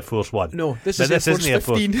it is Air Force One. No, this is Air Force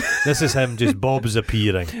 15. This is him just Bob's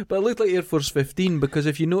appearing. But it looked like Air Force 15 because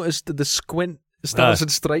if you noticed the squint stars and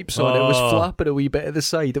stripes on it was flapping a wee bit at the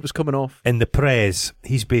side. It was coming off. In the press,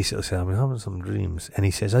 he's basically saying, I'm having some dreams. And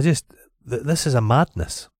he says, this is a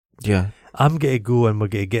madness. Yeah. I'm going to go and we're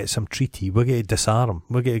going to get some treaty. We're going to disarm.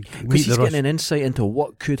 We're going to meet Because he's the getting an insight into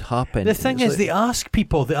what could happen. The thing is, they ask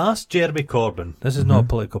Jeremy Corbyn, this is not a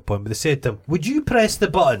political point, but they said to him, would you press the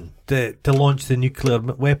button to launch the nuclear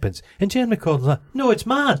weapons? And Jeremy Corbyn's like, no, it's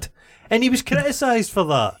mad. And he was criticised for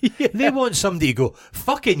that. Yeah. They want somebody to go,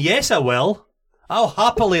 fucking yes, I will. I'll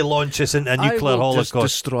happily launch us into a nuclear holocaust. Just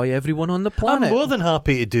destroy everyone on the planet. I'm more than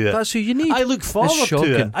happy to do it. That's who you need. I look forward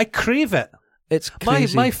to it. I crave it. It's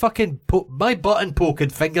crazy. My fucking my button poking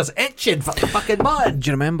fingers itching for the fucking button. Do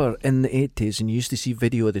you remember in the 80s, and you used to see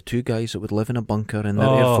video of the two guys that would live in a bunker in their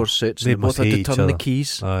Air Force suits, and they both had to turn the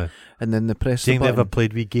keys, and then they press the button. Do you think they ever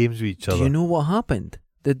played wee games with each other? Do you know what happened?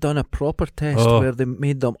 They'd done a proper test where they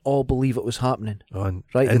made them all believe it was happening.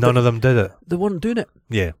 Right? And none of them did it. They weren't doing it.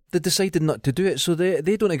 Yeah. They decided not to do it, so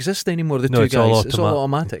they don't exist anymore, the two guys. It's all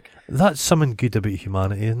automatic. That's something good about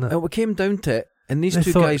humanity, isn't it? And it came down to it. And these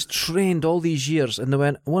two guys trained all these years, and they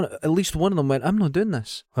went. At least one of them went, "I'm not doing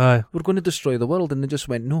this. Aye. We're going to destroy the world." And they just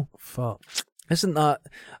went, "No, fuck." Isn't that?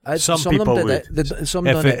 Some people of them would. did it. Some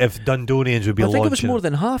done it. If Dundonians would be launching. I think it was more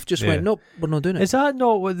than half. Just went, "Nope, we're not doing it." Is that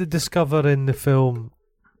not what they discover in the film?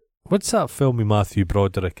 What's that film with Matthew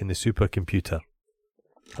Broderick and the supercomputer?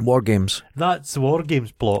 War Games. That's the War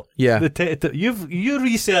Games plot. Yeah. Your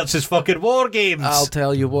research is fucking War Games. I'll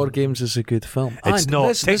tell you, War Games is a good film. It's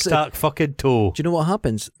not. Tic-tac fucking toe. Do you know what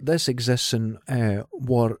happens? This exists in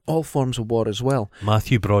war, all forms of war as well.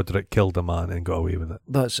 Matthew Broderick killed a man and got away with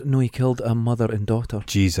it. He killed a mother and daughter.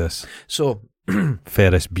 Jesus. So,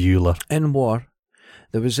 Ferris Bueller. In war,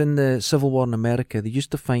 there was in the Civil War in America, they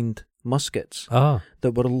used to find muskets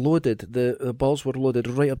that were loaded. The balls were loaded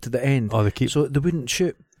right up to the end. So they wouldn't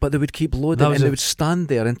shoot, but they would keep loading, and they would stand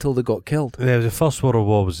there until they got killed. The First World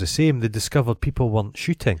War was the same. They discovered people weren't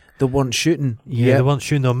shooting. They weren't shooting. Yeah, they weren't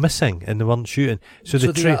shooting. They were missing, and they weren't shooting. So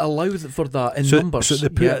they allowed for that in numbers. So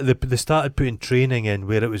they started putting training in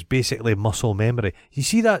where it was basically muscle memory. You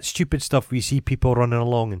see that stupid stuff where you see people running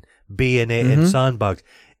along and bayoneting sandbags.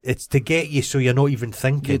 It's to get you so you're not even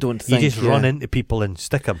thinking. You don't think. You just run into people and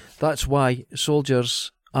stick them. That's why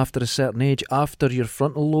soldiers, after a certain age, after your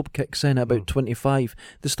frontal lobe kicks in about 25,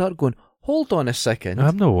 they start going, hold on a second.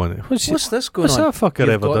 I'm not one. What's this going on? What's that fucker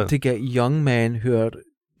You've got to get young men who are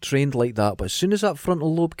trained like that, but as soon as that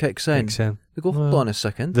frontal lobe kicks in, they go, hold on a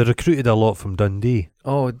second. They recruited a lot from Dundee.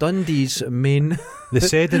 Oh, Dundee's main they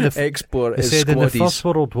said in the export they is said squaddies. In the First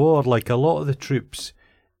World War, like a lot of the troops,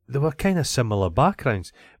 they were kind of similar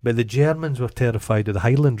backgrounds, but the Germans were terrified of the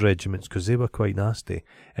Highland regiments because they were quite nasty,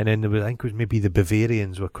 and then I think it was maybe the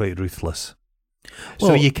Bavarians were quite ruthless.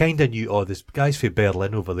 So you kind of knew, this guy's from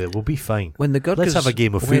Berlin over there, we'll be fine. When the Gurkhas let's have a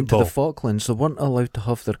game of went football. To the Falklands, they weren't allowed to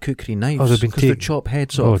have their kookery knives because they chop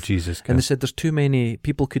heads off. Oh, Jesus. And they said there's too many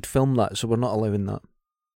people could film that, so we're not allowing that.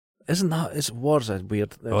 Isn't that? War's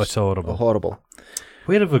weird. It's horrible. Horrible.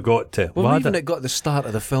 Where have we got to? We haven't even got the start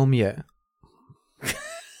of the film yet.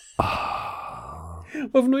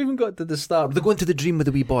 We've not even got to the start. They're going to the dream with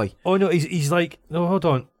the wee boy. Oh no, he's like, no, hold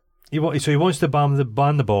on. He wants to ban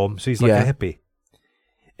the bomb, so he's like a hippie.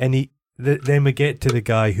 And then we get to the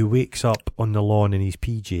guy who wakes up on the lawn in his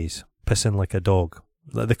PJs, pissing like a dog.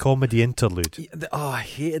 Like the comedy interlude. I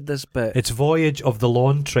hated this bit. It's Voyage of the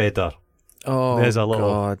Lawn Treader. Oh, there's a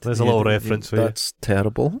little reference for you. That's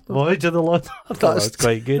terrible. Voyage of the Lawn. That's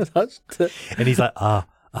quite good. And he's like,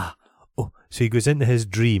 so he goes into his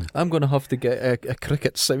dream. I'm going to have to get a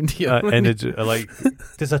cricket sound here. And it's like,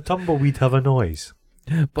 does a tumbleweed have a noise?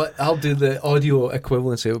 But I'll do the audio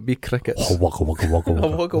equivalency. It would be crickets. Oh, waka, waka, waka,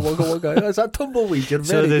 waka. Waka, waka, waka. Is that tumbleweed? You're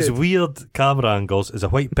very So there's good. weird camera angles. There's a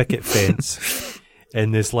white picket fence.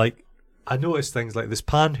 And there's I noticed things like there's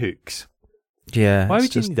pan hooks. Yeah. Why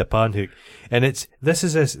would you need a pan hook? And this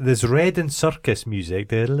is Red and Circus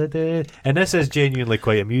music. And this is genuinely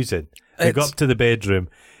quite amusing. They go up to the bedroom.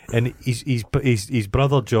 And his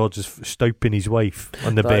brother George is stouping his wife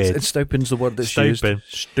on the bed. Stouping's the word that's used.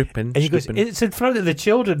 Stouping. And he goes, it's in front of the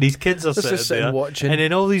children. These kids are sitting there watching. And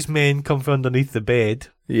then all these men come from underneath the bed.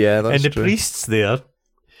 Yeah, that's and the true. priest's there.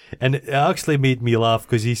 And it actually made me laugh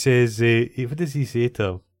because he says, what does he say to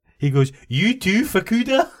him? He goes, you too,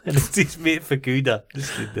 Fakuda? And it's his mate Fakuda.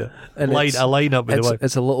 A line up with the wife.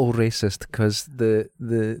 It's a little racist because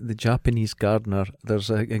the Japanese gardener,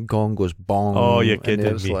 there's a gong goes bong. Oh, you're kidding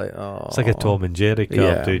me. It's like a Tom and Jerry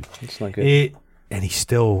cartoon. Yeah, it's not good. And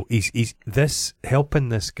he's this helping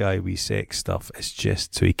this guy with sex stuff is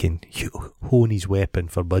just so he can hone his weapon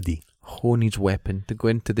for Buddy. Hone his weapon to go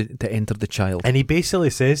into to enter the child. And he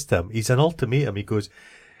basically says to him, he's an ultimatum. He goes,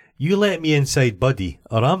 you let me inside, Buddy,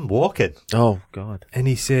 or I'm walking. Oh, God. And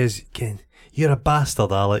he says, you're a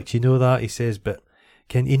bastard, Alex, you know that? He says,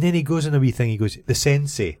 and then he goes in a wee thing, he goes, the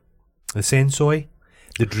sensei. the sensoi,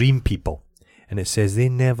 the dream people. And it says they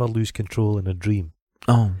never lose control in a dream.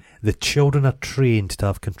 Oh. The children are trained to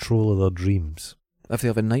have control of their dreams. If they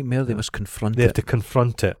have a nightmare, they must confront They it. have to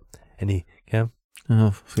confront it. And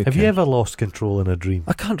Oh, have you ever lost control in a dream?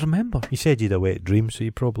 I can't remember. You said you had a wet dream, so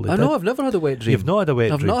you probably I did. know, I've never had a wet dream. You've not had a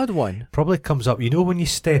wet I've dream? not had one. Probably comes up. You know when you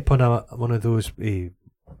step on one of those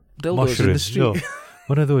Dildos mushrooms? in the street. No,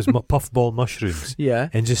 one of those puffball mushrooms. Yeah.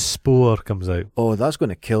 And just spore comes out. Oh, that's going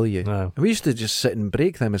to kill you. Ah. We used to just sit and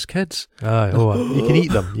break them as kids. Aye, you can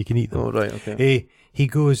eat them. You can eat them. Oh, right, okay. He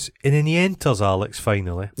goes, and then he enters Alex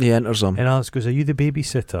finally. He enters them. And Alex goes, "Are you the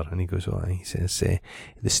babysitter?" And he goes, "Oh," he says,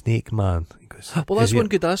 "The snake man." He goes, well, that's one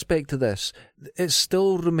good aspect to this. It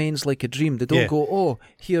still remains like a dream. They don't go, "Oh,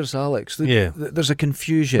 here's Alex." There's a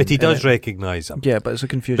confusion. But he does recognise him. Yeah, but it's a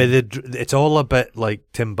confusion. But it's all a bit like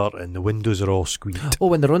Tim Burton. The windows are all squeaked. Oh,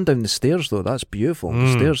 when they run down the stairs, though, that's beautiful.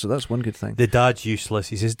 The stairs, so that's one good thing. The dad's useless.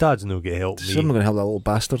 He says, "Dad's no going to help me." I'm not going to help that little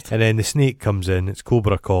bastard. And then the snake comes in. It's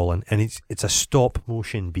Cobra calling, and it's a stop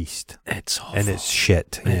motion beast. It's awful. And it's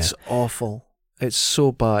shit. It's awful. It's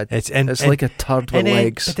so bad. It's and like a turd with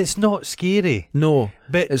legs. But it's not scary. No,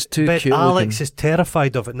 but it's too but cute Alex looking. is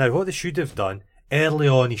terrified of it. Now, what they should have done, early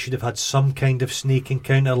on, he should have had some kind of snake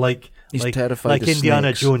encounter He's like terrified of Indiana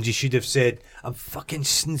snakes. Jones. He should have said, "I'm fucking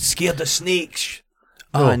scared of snakes."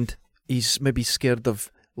 And he's maybe scared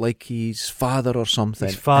of like his father or something.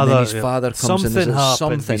 His father, and then his father comes in and says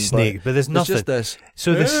something. With snake, but there's nothing. It's just this.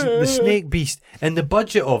 So the snake beast, and the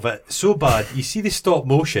budget of it so bad. You see the stop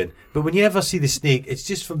motion, but when you ever see the snake, it's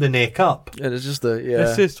just from the neck up. And it's just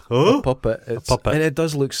It's just a puppet. A puppet. And it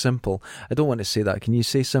does look simple. I don't want to say that. Can you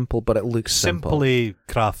say simple? But it looks simple. Simply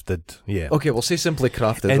crafted. Yeah. Okay, we'll say simply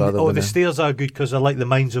crafted And rather than. the stairs are good because they're like the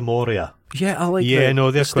Mines of Moria. Yeah, I like. Yeah, the, no,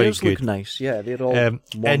 they're the quite stairs good. Look nice. Yeah, they're all. And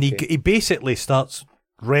wonky. he basically starts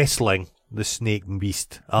wrestling the snake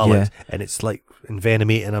beast, Alex, and it's like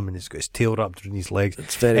envenomating him, and it's got his tail wrapped around his legs.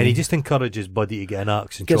 It's very. And he just encourages Buddy to get an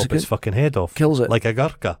axe and Gets chop his fucking head off. Kills it. Like a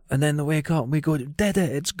gurkha. And then they wake up and we go, "Did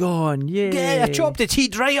it, it's gone, yay. Yeah, I chopped its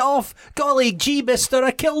head right off. Golly gee, mister,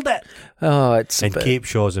 I killed it. Oh, it's And Cape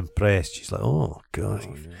Shaw's impressed. She's like, "Oh, God.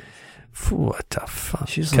 What the fuck?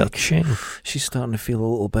 She's Ka-ching." she's starting to feel a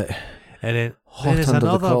little bit And then hot there's under the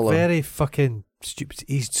another collar. very fucking stupid.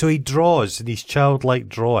 So he draws in his childlike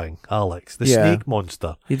drawing, Alex, the snake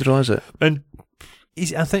monster. He draws it. And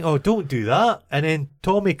I think, "Oh, don't do that." And then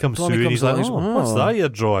Tommy comes through and he's like, "What's that you're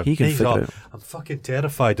drawing?" He can and he's figure like, it. "I'm fucking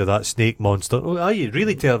terrified of that snake monster." "Oh, are you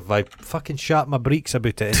really terrified?" Fucking shat my breeks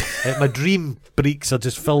about it. And my dream breeks are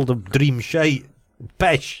just filled of dream shite.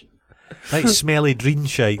 Pish. Like smelly dream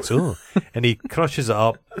shite. Oh. And he crushes it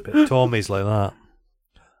up. But Tommy's like that.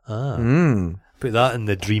 Put that in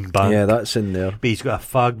the dream bank. Yeah, that's in there. But he's got a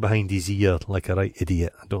fag behind his ear like a right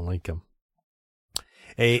idiot. I don't like him.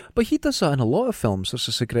 But he does that in a lot of films. There's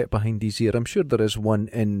a cigarette behind his ear. I'm sure there is one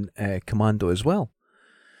in Commando as well.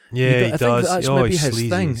 Yeah, he I does. think that's Oh, maybe he's his sleazy,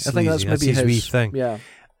 thing. I think that's sleazy. maybe his wee thing. Yeah.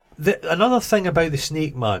 Another thing about the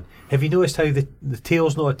snake man, have you noticed how the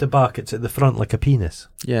tail's not at the back, it's at the front like a penis?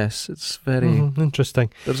 Yes, it's very...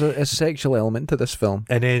 Interesting. There's a sexual element to this film.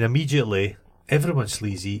 And then immediately, everyone's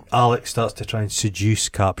sleazy, Alex starts to try and seduce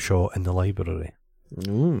Capshaw in the library.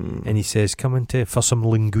 And he says, "Come in for some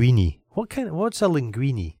linguine." What's a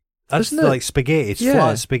linguine? That's like spaghetti. It's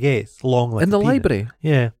flat spaghetti. It's long like in the peanut. library?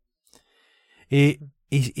 Yeah.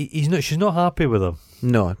 He's not. She's not happy with him.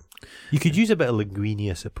 No. You could use a bit of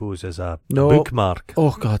linguine, I suppose, as a No. bookmark.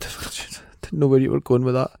 Oh, God. Didn't know where you were going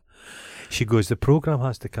with that. She goes, "The programme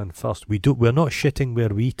has to come first. We're not shitting where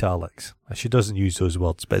we eat, Alex." She doesn't use those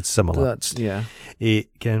words, but it's similar. That's, yeah.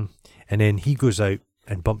 And then he goes out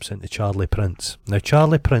and bumps into Charlie Prince. Now,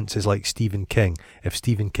 Charlie Prince is like Stephen King, if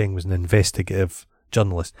Stephen King was an investigative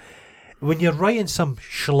journalist. When you're writing some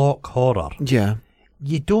schlock horror, Yeah.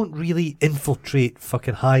 you don't really infiltrate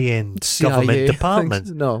fucking high-end CIA government departments.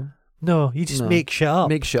 things. No, you just make shit up.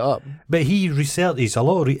 Make shit up. But he researches a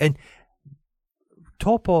lot of... and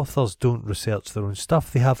top authors don't research their own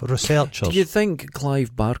stuff. They have researchers. Do you think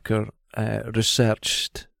Clive Barker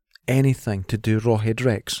researched anything to do Rawhead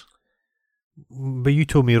Rex? But you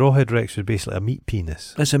told me Rawhead Rex was basically a meat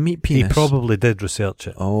penis. It's a meat penis. He probably did research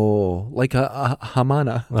it. Oh, like a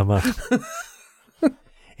Hamana.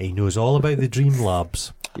 He knows all about the Dream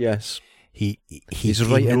Labs. Yes. He's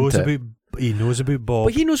right knows into it. He knows about Bob.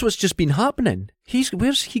 But he knows what's just been happening.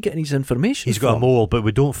 Where's he getting his information He's got a mole, but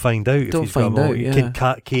we don't find out if he's got a mole.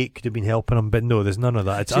 Cat Cake could have been helping him, but no, there's none of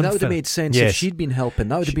that. That would have made sense if she'd been helping.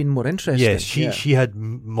 That would have been more interesting. Yes, she had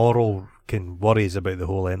moral worries about the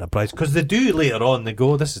whole enterprise. Because they do later on, they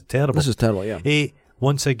go, "This is terrible. This is terrible, yeah.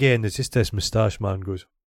 Once again, there's just this moustache man goes,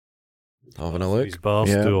 Having a look. His bar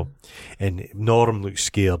stool. And Norm looks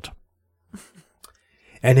scared.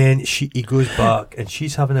 And then he goes back, and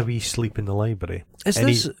she's having a wee sleep in the library.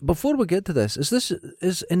 Before we get to this,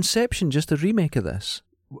 is Inception just a remake of this?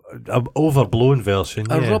 An overblown version,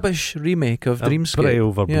 A rubbish remake of Dreamscape. A pretty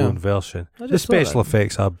overblown version. The special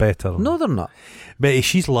effects are better. No, they're not. But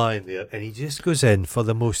she's lying there, and he just goes in for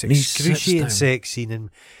the most excruciating sex scene.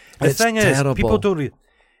 And the thing terrible. Is, people don't...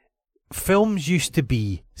 Films used to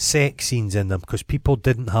be sex scenes in them because people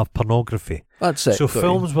didn't have pornography. That's it. So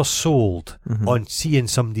films were sold on seeing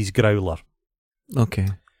somebody's growler. Okay.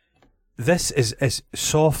 This is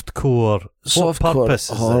softcore. What purpose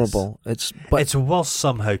is horrible. This? It's worse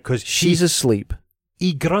somehow because she's asleep.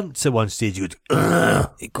 He grunts at one stage. He goes,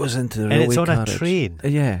 it goes into the and it's on carriage. A train.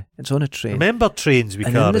 Yeah, it's on a train. Remember trains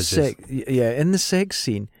with carriages? In the sex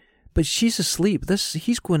scene, but she's asleep.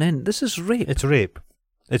 He's going in. This is rape. It's rape.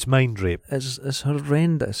 It's mind rape. It's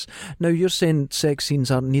horrendous. Now, you're saying sex scenes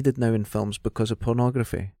aren't needed now in films because of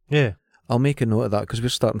pornography. Yeah. I'll make a note of that because we're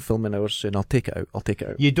starting filming ours soon. I'll take it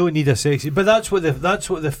out. You don't need a sex scene. But that's what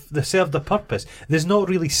they serve the purpose. There's not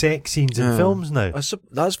really sex scenes in films now.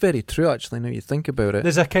 That's very true, actually, now you think about it.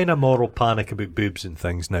 There's a kind of moral panic about boobs and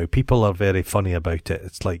things now. People are very funny about it.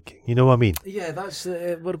 It's like, you know what I mean? Yeah, that's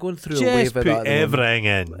we're going through Just a wave of that. Just put everything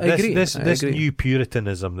in. I agree. This new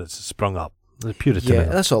Puritanism that's sprung up. The Puritanism.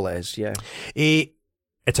 Yeah, that's all it is, yeah.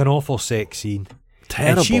 It's an awful sex scene.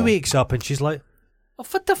 Terrible. And she wakes up and she's like, oh,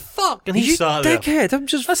 what the fuck? And he's sat there.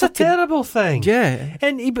 Dickhead, that's a terrible thing. Yeah.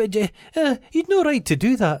 And you'd no right to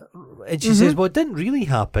do that. And she says, well, it didn't really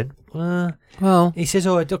happen. Well. He says,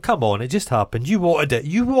 oh, come on, it just happened. You wanted it.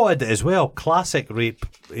 You wanted it as well. Classic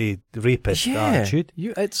rapist attitude.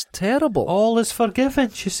 It's terrible. All is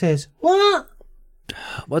forgiven, she says. What?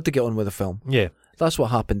 We had to get on with the film. Yeah. That's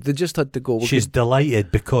what happened. They just had to go. She's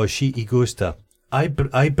delighted because he goes to her, I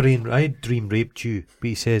dream raped you. But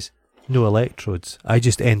he says, no electrodes. I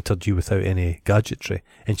just entered you without any gadgetry.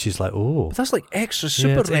 And she's like, oh. But that's like extra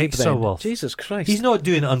super rape extra then. worth. Jesus Christ. He's not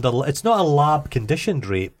doing it it's not a lab conditioned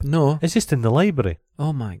rape. No. It's just in the library.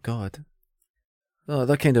 Oh my God. Oh,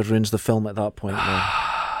 that kind of ruins the film at that point then.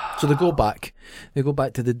 So they go back. They go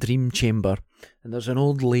back to the dream chamber and there's an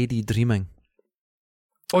old lady dreaming.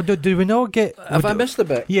 Oh, do we not get... Have I missed a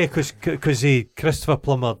bit? Yeah, because Christopher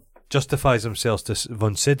Plummer justifies himself to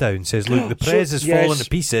von Sydow and says, look, the Prez is falling to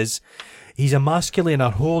pieces. He's emasculating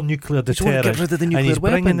our whole nuclear deterrent. Get rid of the nuclear and he's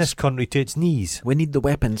weapons. Bringing this country to its knees. We need the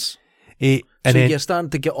weapons. So you're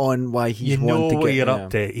starting to get on why he's wanting to get... You know what you're up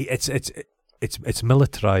to. It's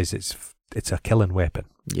militarised. It's a killing weapon.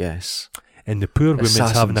 Yes. And the poor woman's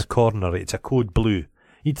having a coronary. It's a code blue.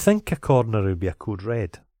 You'd think a coronary would be a code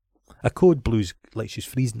red. A code blue's like she's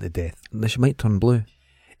freezing to death. She might turn blue.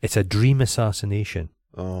 It's a dream assassination.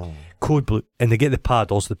 Oh. Code blue. And they get the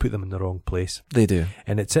paddles, they put them in the wrong place. They do.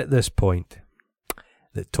 And it's at this point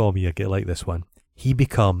that Tommy, you get like this one. He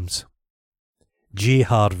becomes J.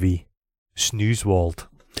 Harvey Snoozewald.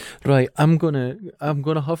 Right, I'm gonna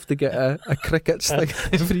have to get a cricket stick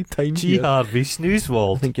every time. J. Harvey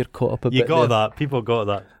Snoozewald. I think you're caught up a bit. You got there. that. People got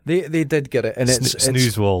that. They did get it, and it's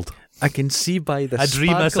Snoozewald. I can see by the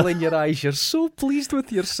sparkle in your eyes, you're so pleased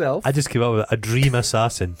with yourself. I just came up with a dream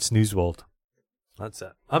assassin, Snoozewald. That's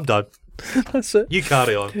it. I'm done. That's it. You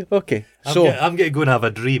carry on. Okay, I'm going to go and have a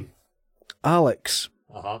dream. Alex,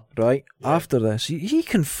 right, after this, he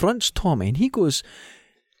confronts Tommy and he goes...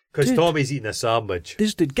 Because Tommy's eating a sandwich.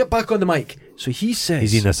 This dude, get back on the mic. So he says...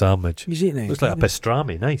 He's eating a sandwich. He's eating it. Looks like a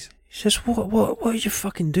pastrami, nice. He says, what did you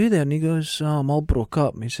fucking do there? And he goes, oh, I'm all broke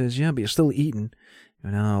up. And he says, yeah, but you're still eating.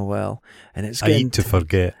 And oh, well. And it's getting... I eat to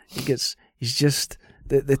forget. He's just...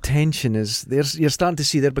 The tension is... You're starting to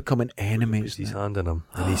see they're becoming enemies. Puts his hand on him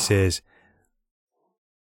and he says,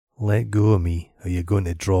 let go of me or you're going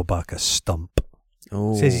to draw back a stump.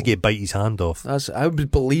 Oh. Says he's going to bite his hand off. I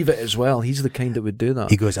would believe it as well. He's the kind that would do that.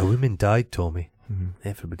 He goes, a woman died, Tommy. Mm-hmm.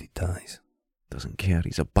 Everybody dies. Doesn't care.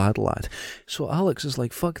 He's a bad lad. So Alex is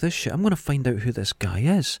like, fuck this shit. I'm going to find out who this guy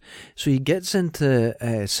is. So he gets into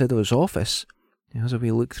Sydow's office. He has a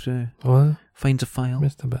wee look through. What? Finds a file.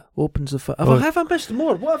 Missed a bit. Opens the file. Have I missed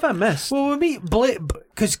more? What have I missed? Well, we meet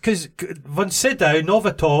because von Sydow,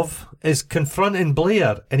 Novatov, is confronting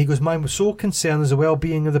Blair and he goes, I'm so concerned as the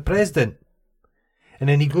well-being of the president. And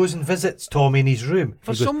then he goes and visits Tommy in his room.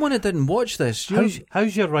 For someone who didn't watch this,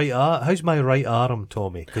 how's your right arm? How's my right arm,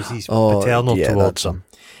 Tommy? Because he's paternal towards him.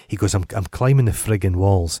 He goes, I'm climbing the friggin'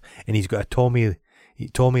 walls, and he's got a Tommy.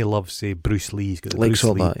 Tommy loves Bruce Lee. He's got the Bruce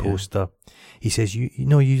Lee poster. Yeah. He says,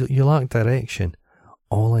 you lack direction.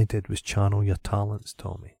 All I did was channel your talents,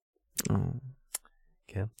 Tommy. Oh.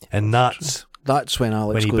 Okay, and that's when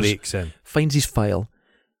Alex breaks in, finds his file.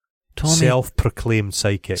 Tommy, self-proclaimed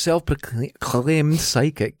psychic. self-proclaimed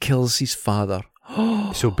psychic kills his father.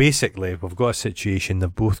 So basically, we've got a situation.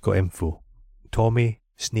 They've both got info. Tommy,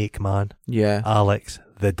 Snake Man. Yeah. Alex,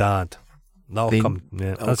 the dad. That'll come.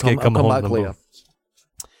 Yeah, that's I'll come come along back later.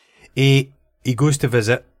 He goes to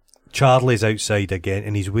visit. Charlie's outside again,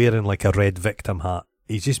 and he's wearing like a red victim hat.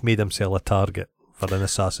 He's just made himself a target for an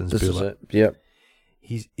assassin's This bullet. is it. Yep.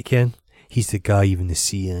 He's the guy even the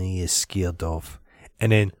CIA is scared of.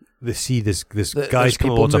 And then they see this guy's There's coming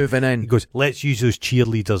people towards him. moving in. He goes, let's use those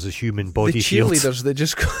cheerleaders as human body The shields. cheerleaders, they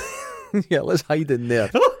just go, yeah, let's hide in there.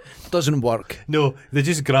 Doesn't work. No, they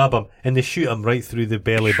just grab him and they shoot him right through the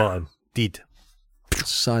belly button. Deed.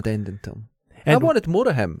 Sad ending to him. And I wanted more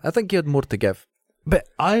of him. I think he had more to give. But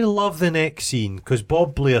I love the next scene because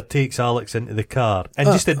Bob Blair takes Alex into the car and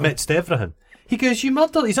just admits to everything. He goes, you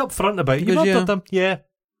murdered. He's up front about it. You murdered him. Yeah.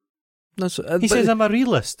 He says, I'm a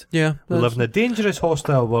realist. Yeah. We live in a dangerous,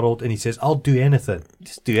 hostile world, and he says, I'll do anything.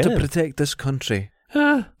 Just do anything. To protect this country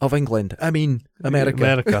of England. I mean,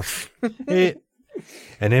 America. And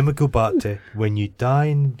then we go back to, when you die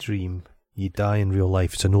in a dream, you die in real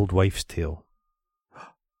life. It's an old wife's tale.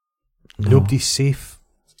 No. Nobody's safe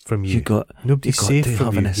from you. Nobody's safe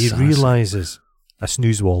from you. He realises a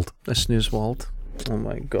snoozewald. A snoozewald. Oh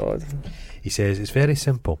my God. He says, it's very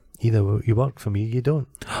simple. Either you work for me or you don't.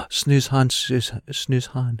 Snooze Han.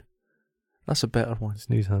 That's a better one.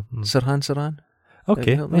 Snooze Han. Sirhan Sirhan.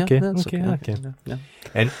 Okay. Yeah.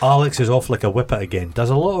 And Alex is off like a whippet again. Does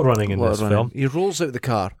a lot of running in this film. He rolls out the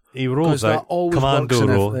car. He rolls out. Commando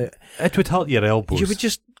roll. It would hurt your elbows. You would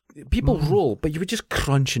just... People roll, but you would just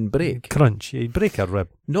crunch and break. Crunch. You break a rib.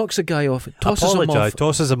 Knocks a guy off. Tosses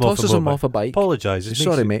him off a bike. Apologises.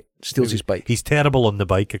 Sorry, mate. Steals his bike. He's terrible on the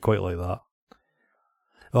bike. I quite like that.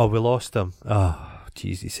 Oh, we lost him. Oh,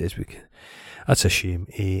 jeez, he says we can. That's a shame.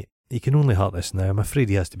 He can only hurt us now. I'm afraid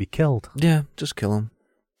he has to be killed. Yeah, just kill him.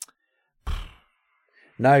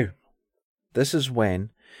 Now, this is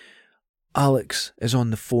when Alex is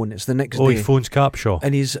on the phone. It's the next day. Oh, he phones Capshaw.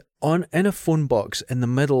 And he's in a phone box in the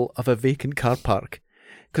middle of a vacant car park.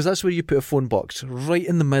 Because that's where you put a phone box, right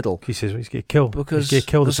in the middle. He says, well, he's going to kill. Because he's going to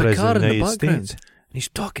kill the there's a car President of in the the United background. States. And he's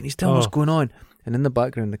talking, he's telling what's going on. And in the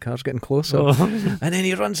background, the car's getting closer. And then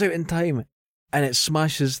he runs out in time. And it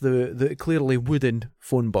smashes the clearly wooden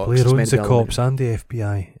phone box. Blair owns the cops and the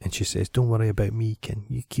FBI. And she says, don't worry about me, Ken.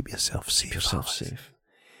 You keep yourself safe. Keep yourself safe.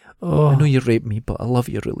 Oh. I know you raped me, but I love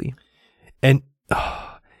you, really. And...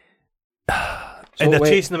 and they're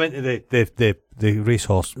chasing him into the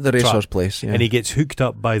racehorse. The racehorse place, yeah. And he gets hooked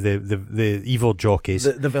up by the evil jockeys.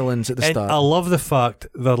 The villains at the start. I love the fact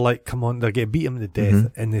they're like, come on, they're getting beat him to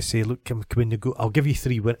death. And they say, look, come in, I'll give you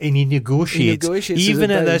 3 wins. And he negotiates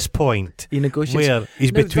even at this point. He negotiates. Where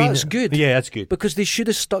he's between. That's good. Yeah, that's good. Because they should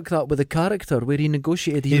have stuck that with the character where he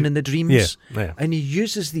negotiated even in the dreams. Yeah. And he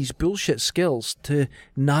uses these bullshit skills to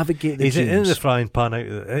navigate the dreams. He's in the frying pan, out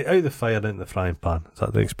of the fire, into the frying pan. Is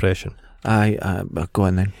that the expression? Go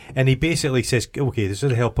on then. And he basically says, okay, this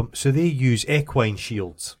will help him. So they use equine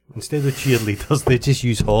shields. Instead of cheerleaders, they just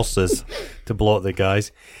use horses to block the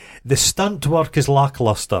guys. The stunt work is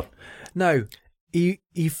lackluster. Now, he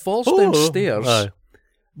falls down stairs,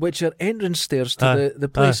 which are entrance stairs to the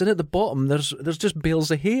place. And at the bottom, there's just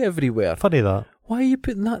bales of hay everywhere. Funny that. Why are you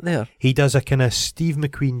putting that there? He does a kind of Steve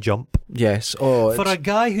McQueen jump. Yes. Oh, for a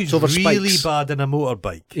guy who's really bad on a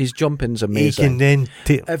motorbike. His jumping's amazing. He can then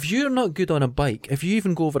if you're not good on a bike, if you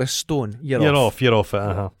even go over a stone, you're off. You're off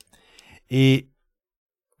it.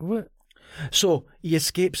 What? So he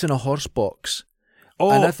escapes in a horse box. Oh.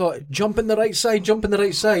 And I thought, jump in the right side,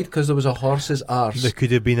 because there was a horse's arse. There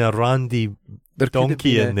could have been a Randy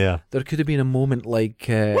donkey in there. There could have been a moment like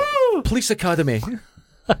Police Academy.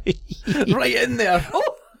 Right in there.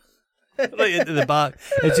 Oh. Right into the back.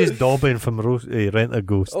 It's just Dobbin from Rent a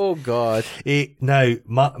Ghost. Oh God. Now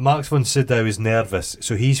Max von Sydow is nervous,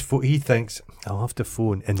 so he thinks I'll have to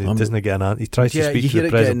phone, and he doesn't get an answer. He tries to speak to the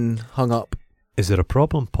president. Getting hung up. Is there a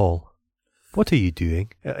problem, Paul? What are you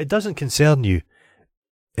doing? It doesn't concern you.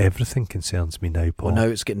 Everything concerns me now, Paul. Well,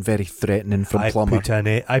 now it's getting very threatening from Plummer.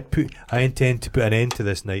 I intend to put an end to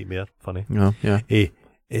this nightmare. Funny. Yeah.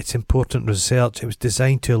 It's important research. It was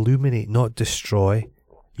designed to illuminate, not destroy.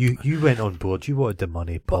 You went on board. You wanted the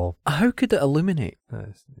money, Paul. But how could it illuminate?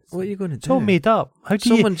 What are you going to do? It's all made up. How do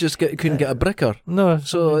Someone just couldn't get a bricker. No.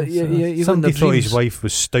 So you somebody thought his wife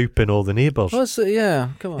was stouping all the neighbours.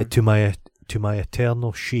 Come on. To my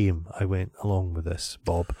eternal shame, I went along with this,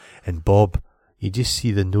 Bob. And Bob, you just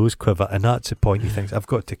see the nose quiver, and that's the point. He thinks, I've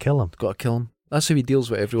got to kill him. Got to kill him. That's how he deals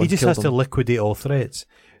with everyone. He just has to liquidate all threats.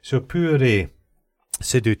 So poor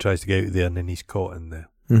Sydow tries to get out there, and then he's caught in the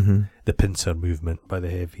The pincer movement by the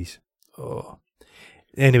heavies. Oh.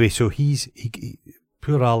 Anyway, so he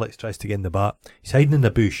poor Alex tries to get in the back. He's hiding in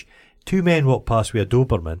the bush. Two men walk past with a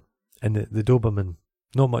Doberman, and the Doberman,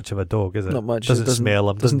 not much of a dog, is it? Not much. Doesn't smell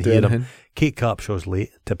him, doesn't hear anything. him. Kate Capshaw's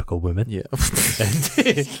late, typical woman. Yeah.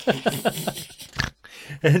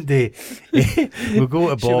 And we'll go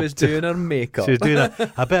to Bob. She was doing her makeup. She was doing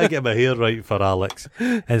I better get my hair right for Alex.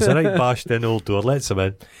 And it's a right bashed in old door, lets him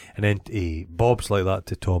in. And then Bob's like that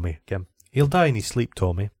to Tommy. Again, he'll die in his sleep,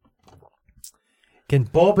 Tommy. Again,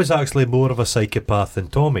 Bob is actually more of a psychopath than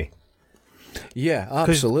Tommy. Yeah,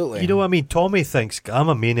 absolutely. You know what I mean? Tommy thinks, I'm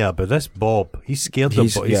a maniac, but this Bob, he's scared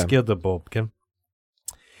of Bob.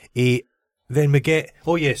 Then we get,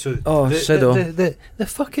 Sydow. the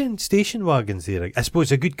fucking station wagon's there. I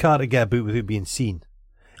suppose a good car to get about without being seen.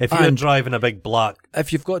 If you're driving a big black...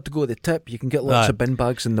 If you've got to go to the tip, you can get lots of bin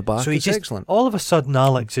bags in the back. So it's excellent. All of a sudden,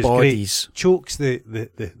 Alex is Bodies. great. Chokes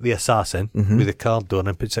the assassin with the car door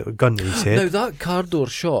and puts a gun to his head. Now, that car door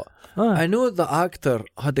shot, I know the actor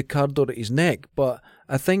had the car door at his neck, but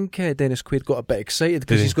I think Dennis Quaid got a bit excited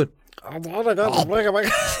because he's going...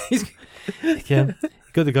 Yeah,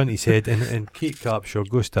 he got the gun to his head, and Kate Capshaw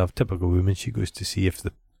goes to have typical woman. She goes to see if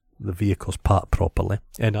the vehicle's parked properly,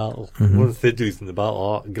 and one thing in the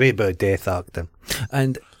battle. Great bit of death acting,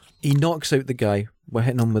 and he knocks out the guy. We're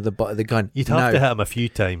hitting him with the butt of the gun. You'd have to hit him a few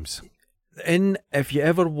times. If you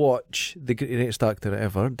ever watch the greatest actor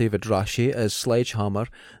ever, David Rasche, as Sledgehammer,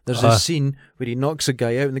 there's a scene where he knocks a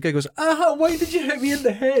guy out and the guy goes, why did you hit me in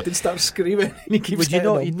the head? And starts screaming. And he keeps Would you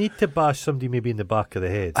not? You need to bash somebody maybe in the back of the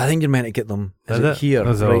head. I think you're meant to get them here,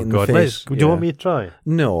 right in the face. Do you want me to try?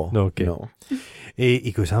 No. Okay. No.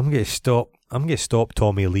 He goes, I'm going to stop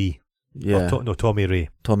Tommy Lee. Yeah. Tommy Ray.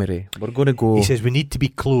 Tommy Ray. We're going to go... He says we need to be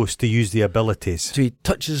close to use the abilities. So he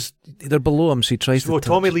touches... They're below him, so he tries to touch.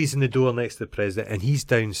 Tommy Lee's in the door next to the president, and he's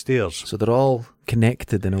downstairs. So they're all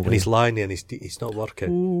connected in a way. And he's lying there, and he's not working.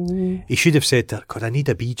 Ooh. He should have said to her, God, I need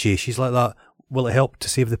a BJ. She's like that. Will it help to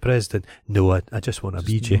save the president? No, I just want a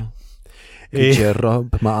BJ. No. Could you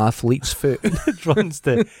rub my athlete's foot? Runs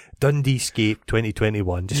to Dreamscape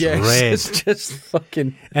 2021, just red. It's just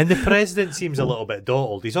fucking... And the president seems a little bit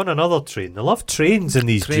dawdled. He's on another train. They love trains in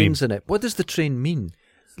these dreams. Trains in it. What does the train mean?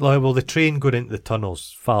 Well, the train going into the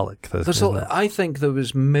tunnels, phallic. I think there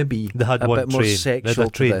was maybe they had a one bit train. more sexual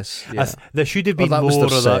to this. Yeah. There should have been more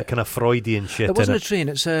of that kind of Freudian shit. It wasn't a train.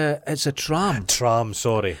 It's a tram. Tram,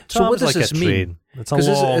 sorry. So what does like this a mean? Train. It's a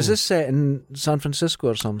long... Is this set in San Francisco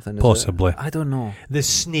or something? Possibly. I don't know. The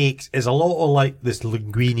snakes is a lot of like this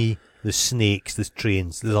linguini, the snakes, the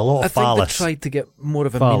trains. There's a lot of phallus. I think they tried to get more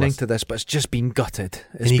of a meaning to this, but it's just been gutted.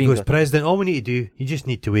 And he goes, President, all we need to do, you just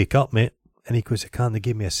need to wake up, mate. And he goes, I can't, they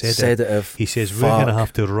gave me a sedative. He says, we're going to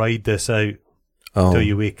have to ride this out until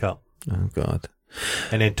you wake up. Oh, God.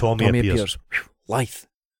 And then Tommy appears. Lithe.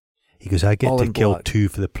 He goes, I get to kill two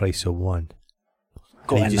for the price of one.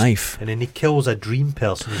 Got a knife. And then he kills a dream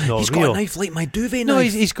person who's not He's real. Got a knife like my duvet knife. No,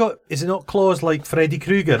 he's got, is it not claws like Freddy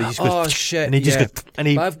Krueger? He just goes, shit. And he just goes, and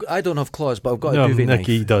he, I don't have claws, but I've got a duvet knife.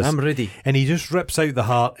 He does. I'm ready. And he just rips out the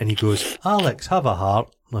heart and he goes, Alex, have a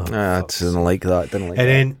heart. I didn't like that. And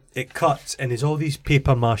then it cuts, and there's all these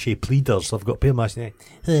paper mache pleaders. They've got paper mache.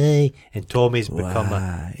 Hey, and Tommy's become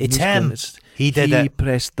it's him. He did it. He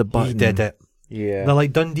pressed the button. He did it. Yeah. They're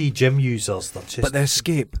like Dundee gym users. But the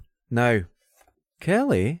escape. Now,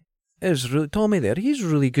 Kelly is really... Tommy there, he's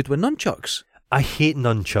really good with nunchucks. I hate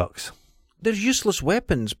nunchucks. They're useless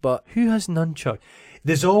weapons, but... Who has nunchucks?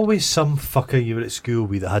 There's always some fucker you were at school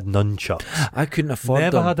with that had nunchucks. I couldn't afford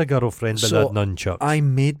them. Never had a girlfriend that had nunchucks. I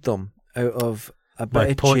made them out of a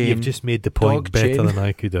bit of chain. You've just made the point better than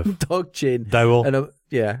I could have. Dog chain. Dowel. And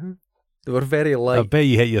they were very light. I bet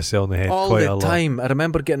you hit yourself in the head quite a lot. All the time. I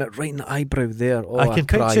remember getting it right in the eyebrow there. Oh, I can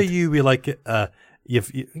picture you with like,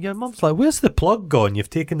 your mum's like, where's the plug gone? You've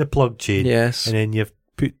taken the plug chain. Yes. And then you've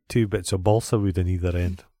put two bits of balsa wood on either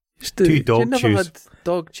end. Two dog shoes. You never had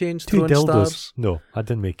dog chains two throwing dildos. Stars? No, I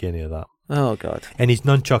didn't make any of that. Oh, God. And he's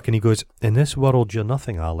nunchuck and he goes, in this world you're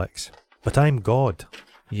nothing, Alex, but I'm God.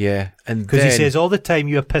 Yeah. And because he says all the time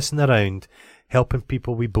you were pissing around helping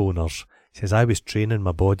people with boners. He says, I was training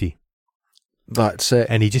my body. That's it.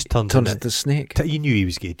 And he just turns into Snake. You knew he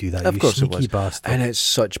was going to do that. Of course it was. Bastard. And it's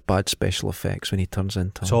such bad special effects when he turns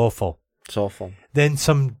into It's awful. It's awful. Then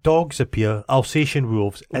some dogs appear, Alsatian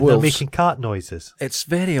wolves, and they're making cat noises. It's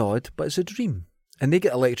very odd, but it's a dream. And they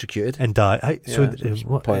get electrocuted. And die.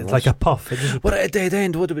 It's like a puff. We're at a dead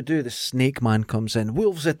end. What do we do? The snake man comes in.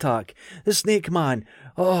 Wolves attack. The snake man.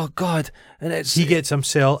 Oh, God. And he gets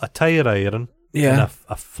himself a tire iron and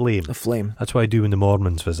a flame. A flame. That's what I do when the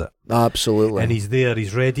Mormons visit. Absolutely. And he's there.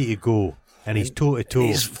 He's ready to go. And he's toe to toe.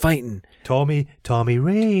 He's fighting. Tommy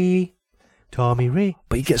Ray.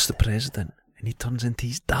 But he gets the president and he turns into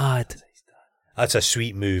his dad. That's a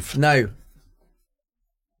sweet move. Now,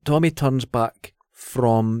 Tommy turns back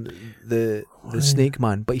from the Snake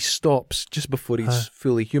Man, but he stops just before he's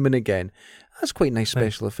fully human again. That's quite nice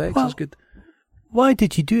special effects. That's good. Why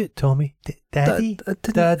did you do it, Tommy? Daddy? I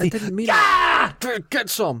didn't mean it. Get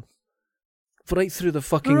some. Right through the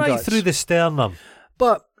fucking Right guts. through the sternum.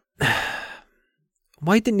 But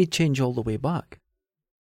why didn't he change all the way back?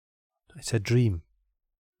 It's a dream.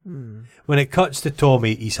 When it cuts to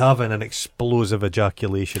Tommy, he's having an explosive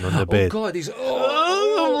ejaculation on the bed. Oh God, he's...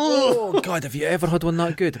 Oh God, have you ever had one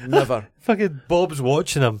that good? Never. Fucking Bob's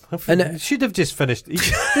watching him. And should have just finished. He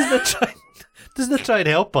doesn't try and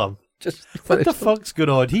help him. Just what the fuck's going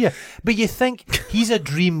on here? But you think he's a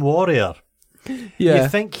dream warrior. Yeah. You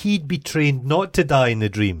think he'd be trained not to die in the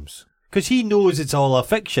dreams. Because he knows it's all a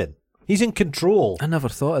fiction. He's in control. I never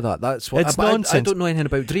thought of that. That's what it's nonsense. I don't know anything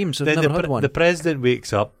about dreams. I've never had one. The president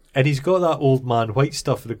wakes up and he's got that old man white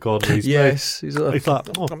stuff in the corner of his mouth. He's like,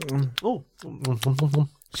 oh.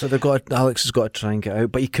 So Alex has got to try and get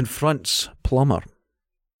out, but he confronts Plummer.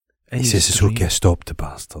 He says it's okay, stop the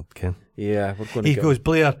bastard, Ken. Yeah, we're going to. He goes,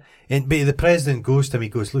 Blair, but the president goes to him. He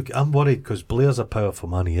goes, look, I'm worried because Blair's a powerful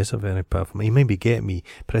man. He is a very powerful man. He may be getting me.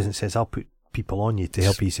 The president says, I'll put people on you to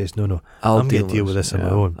help you. He says, no, I'm going to deal with this on my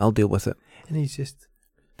own. I'll deal with it. And he's just,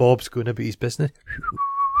 Bob's going about his business.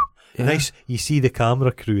 Yeah. Nice. You see the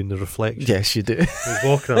camera crew in the reflection. Yes, you do. He's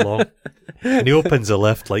walking along, and he opens the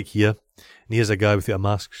lift like here, and here's a guy without a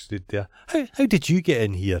mask stood there. How did you get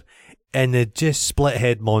in here? And the just split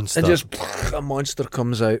head monster. And just a monster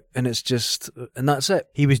comes out, and it's just, and that's it.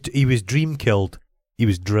 He was dream killed. He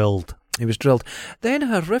was drilled. Then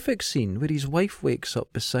a horrific scene where his wife wakes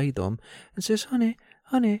up beside him and says, honey,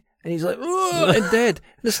 and he's like, and dead.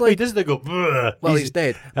 And it's like, he doesn't go, well, he's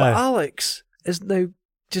dead. But Alex is now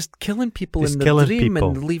just killing people in the dream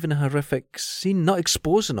and leaving a horrific scene, not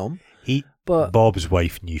exposing them. But Bob's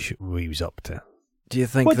wife knew what he was up to. Do you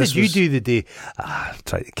think? What did you do the day? I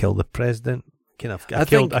tried to kill the president. I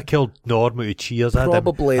killed Norm out of Cheers.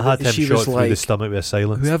 Probably I had him she shot was through like, the stomach with a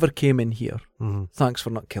silence. Whoever came in here, thanks for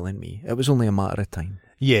not killing me. It was only a matter of time.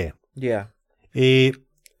 Yeah.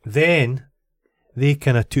 Then they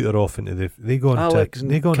kind of toot her off into they go on a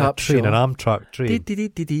train, an Amtrak train.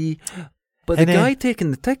 But the guy taking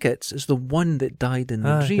the tickets is the one that died in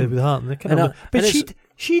the dream. But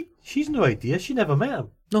she's no idea. She never met him.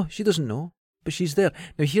 No, she doesn't know. But she's there.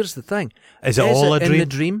 Now here's the thing. Is it all a dream? In the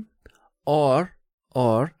dream? Or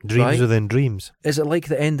dreams within dreams? Is it like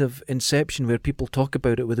the end of Inception where people talk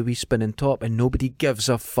about it with a wee spinning top and nobody gives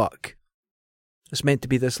a fuck? It's meant to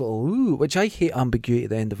be this little ooh, which I hate ambiguity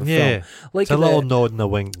at the end of a film. Like it's a little nod and a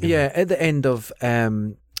wink. Yeah, at the end of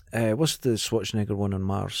what's the Schwarzenegger one on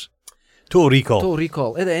Mars? Total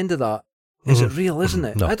Recall. At the end of that, is it real, isn't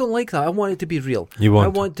it? No. I don't like that. I want it to be real. You want I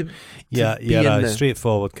want to you're a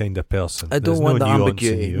straightforward kind of person. I don't want the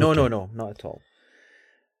ambiguity. No, not at all.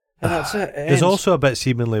 And that's it. There's also a bit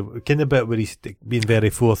seemingly, kind of bit where he's being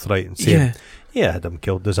very forthright and saying, I had him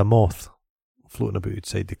killed. There's a moth floating about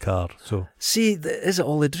outside the car. So see, is it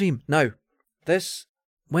all a dream? Now, this,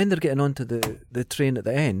 when they're getting onto the train at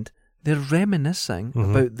the end, they're reminiscing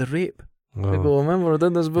about the rape. They go, remember, I've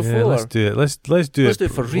done this before. Yeah, let's do it. Let's do it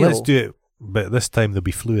for real. Let's do it, but this time there'll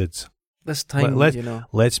be fluids. This time,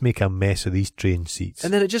 let's make a mess of these train seats.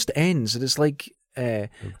 And then it just ends, and it's like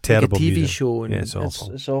terrible like a TV music. show, and it's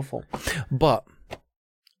awful. It's awful. But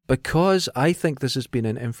because I think this has been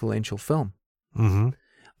an influential film,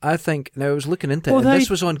 I think, now I was looking into it, and this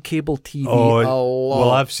was on cable TV a lot. Well,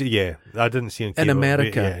 I didn't see it on cable. In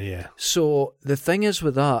America. Yeah. So the thing is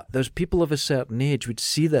with that, there's people of a certain age would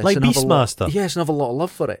see this like and Beastmaster. and have a lot of love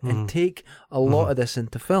for it and take a lot of this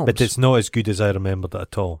into films. But it's not as good as I remembered it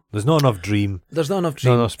at all. There's not enough dream. There's not enough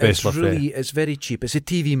dream. Not enough special effect. It's very cheap. It's a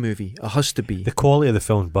TV movie. It has to be. The quality of the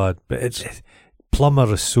film's bad, but it's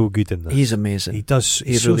Plummer is so good in this. He's amazing.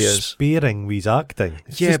 He's really so is. sparing with his acting.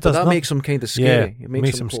 But that makes him kind of scary. Yeah, it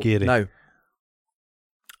makes him scary. Now,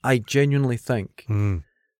 I genuinely think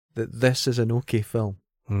that this is an okay film.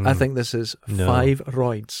 I think this is 5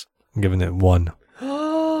 roids. I'm giving it 1.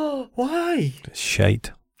 Why? It's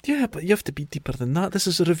shite. Yeah, but you have to be deeper than that. This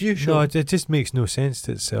is a review show. No, it just makes no sense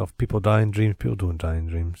to itself. People die in dreams. People don't die in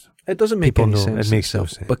dreams. It doesn't make any sense. It makes no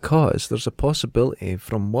sense. Because there's a possibility,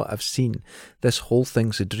 from what I've seen, this whole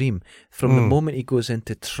thing's a dream. From the moment he goes in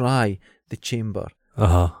to try the chamber,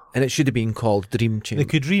 And it should have been called Dreamscape. They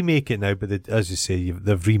could remake it now, but as you say,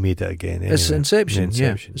 they've remade it again. Anyway. It's Inception,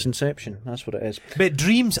 yeah. It's Inception. That's what it is. But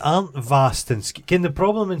dreams aren't vast and... The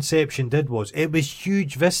problem Inception did was it was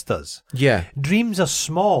huge vistas. Yeah. Dreams are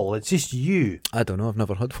small. It's just you. I don't know. I've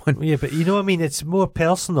never had one. Yeah, but you know what I mean? It's more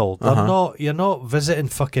personal. You're not visiting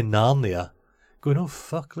fucking Narnia. Going, oh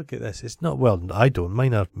fuck, look at this. It's not, well, I don't.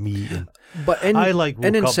 Mine are me. But I woke up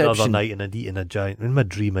Inception, the other night and I'd eaten a giant, in my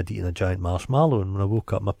dream I'd eaten a giant marshmallow, and when I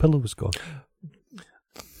woke up my pillow was gone.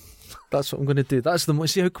 That's what I'm going to do. That's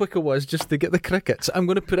see how quick it was just to get the crickets. I'm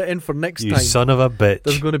going to put it in for next time. You son of a bitch.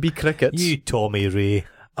 There's going to be crickets. You Tommy Ray.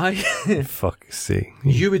 Fuck's sake.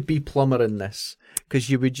 You would be Plummer in this. Because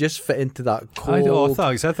you would just fit into that cold.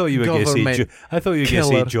 Thanks. I thought you were going to say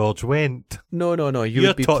George Wendt. No. You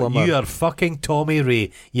would be Plummer. You are fucking Tommy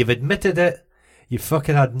Ray. You've admitted it. You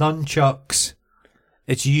fucking had nunchucks.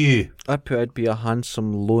 It's you. I'd be a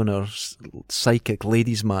handsome loner, psychic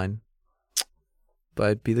ladies' man, but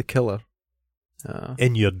I'd be the killer.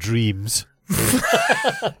 In your dreams. That's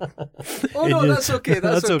okay.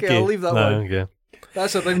 That's okay. I'll leave that one. Okay.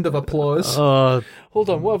 That's a round of applause. Hold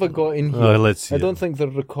on, what have I got in here? Let's see. I don't think they're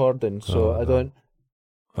recording, so I don't...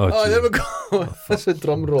 Oh, there we go. That's a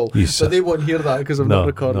drum roll. But they won't hear that because I've not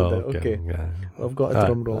recorded it. Okay. Yeah. I've got a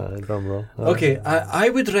drum roll. Drum roll. Okay, I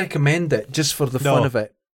would recommend it just for the fun of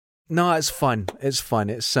it. No, it's fun. It's fun.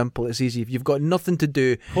 It's simple. It's easy. If you've got nothing to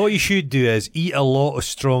do... What you should do is eat a lot of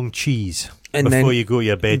strong cheese before you go to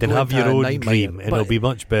your bed and have your own dream, and it'll be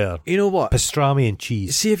much better. You know what? Pastrami and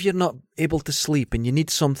cheese. See, if you're not able to sleep and you need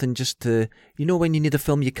something just to... You know when you need a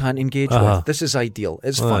film you can't engage with? This is ideal.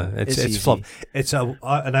 It's fun. It's easy. Fun. It's an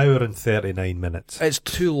hour and 39 minutes. It's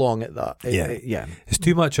too long at that. Yeah. It's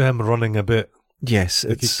too much of him running about. Yes,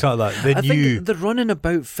 you could cut that. I think the running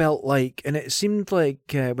about felt like, and it seemed like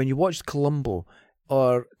when you watched Columbo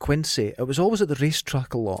or Quincy, it was always at the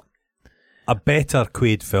racetrack a lot. A better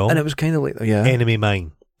Quaid film, and it was kind of like Enemy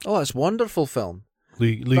Mine. Oh, it's a wonderful film.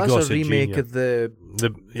 Lou That's Gossett a remake Jr. of the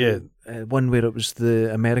one where it was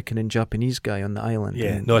the American and Japanese guy on the island.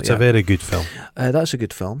 Yeah, it's a very good film. That's a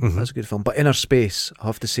good film. Mm-hmm. That's a good film. But Inner Space, I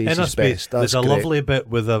have to say, is his best. There's a lovely bit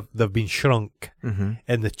where they've been shrunk,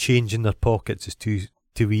 and the change in their pockets is too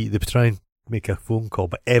wee. They try and make a phone call,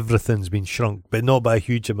 but everything's been shrunk, but not by a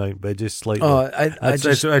huge amount, but just slightly.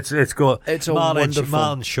 It's got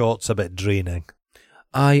Martin Short's a bit draining.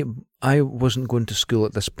 I wasn't going to school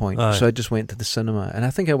at this point, so I just went to the cinema, and I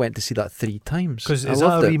think I went to see that 3 times. Because is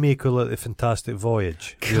that a remake of The Fantastic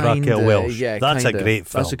Voyage? Raquel Welch. Yeah, that's a great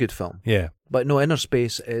film. That's a good film. Yeah, but no, Inner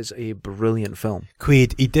Space is a brilliant film.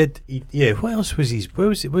 Quaid, what else was his? What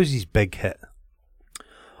was his big hit?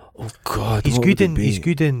 Oh God, he's good in.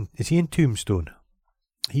 Is he in Tombstone?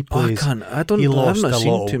 He plays. I've not seen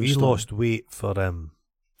Tombstone. He lost weight for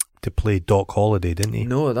to play Doc Holliday, didn't he?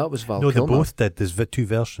 No, that was Val Kilmer. No, they both did. There's 2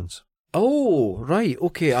 versions. Oh, right.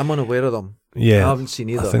 Okay, I'm unaware of them. Yeah, I haven't seen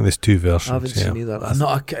either. I think there's 2 versions. I haven't seen either. I'm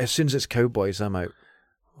not. As soon as it's cowboys, I'm out.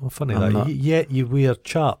 Well, funny that. Yet you wear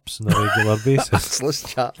chaps on a regular basis.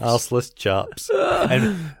 Arseless chaps.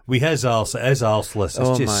 And his arse, it is arseless.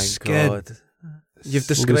 It's just skin. God. You've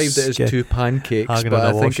described it as 2 pancakes, hanging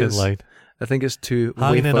on a washing line. I think it's 2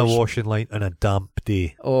 hanging wafers. in a washing line on a damp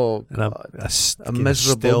day. Oh, God. A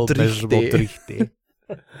miserable day.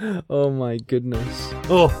 Oh my goodness.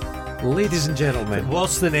 Oh, ladies and gentlemen,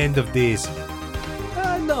 worse than end of days.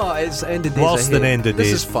 No, it's end of days. Worse than end of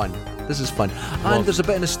days. This is fun. And there's a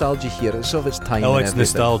bit of nostalgia here. It's of its time. Oh, it's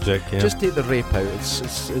nostalgic. Yeah. Just take the rape out.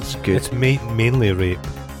 It's good. It's mainly rape.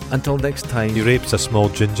 Until next time. He rapes a small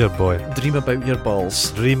ginger boy. Dream about your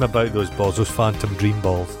balls. Dream about those balls, those phantom dream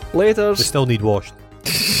balls. Laters. They still need washed.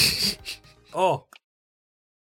 Oh.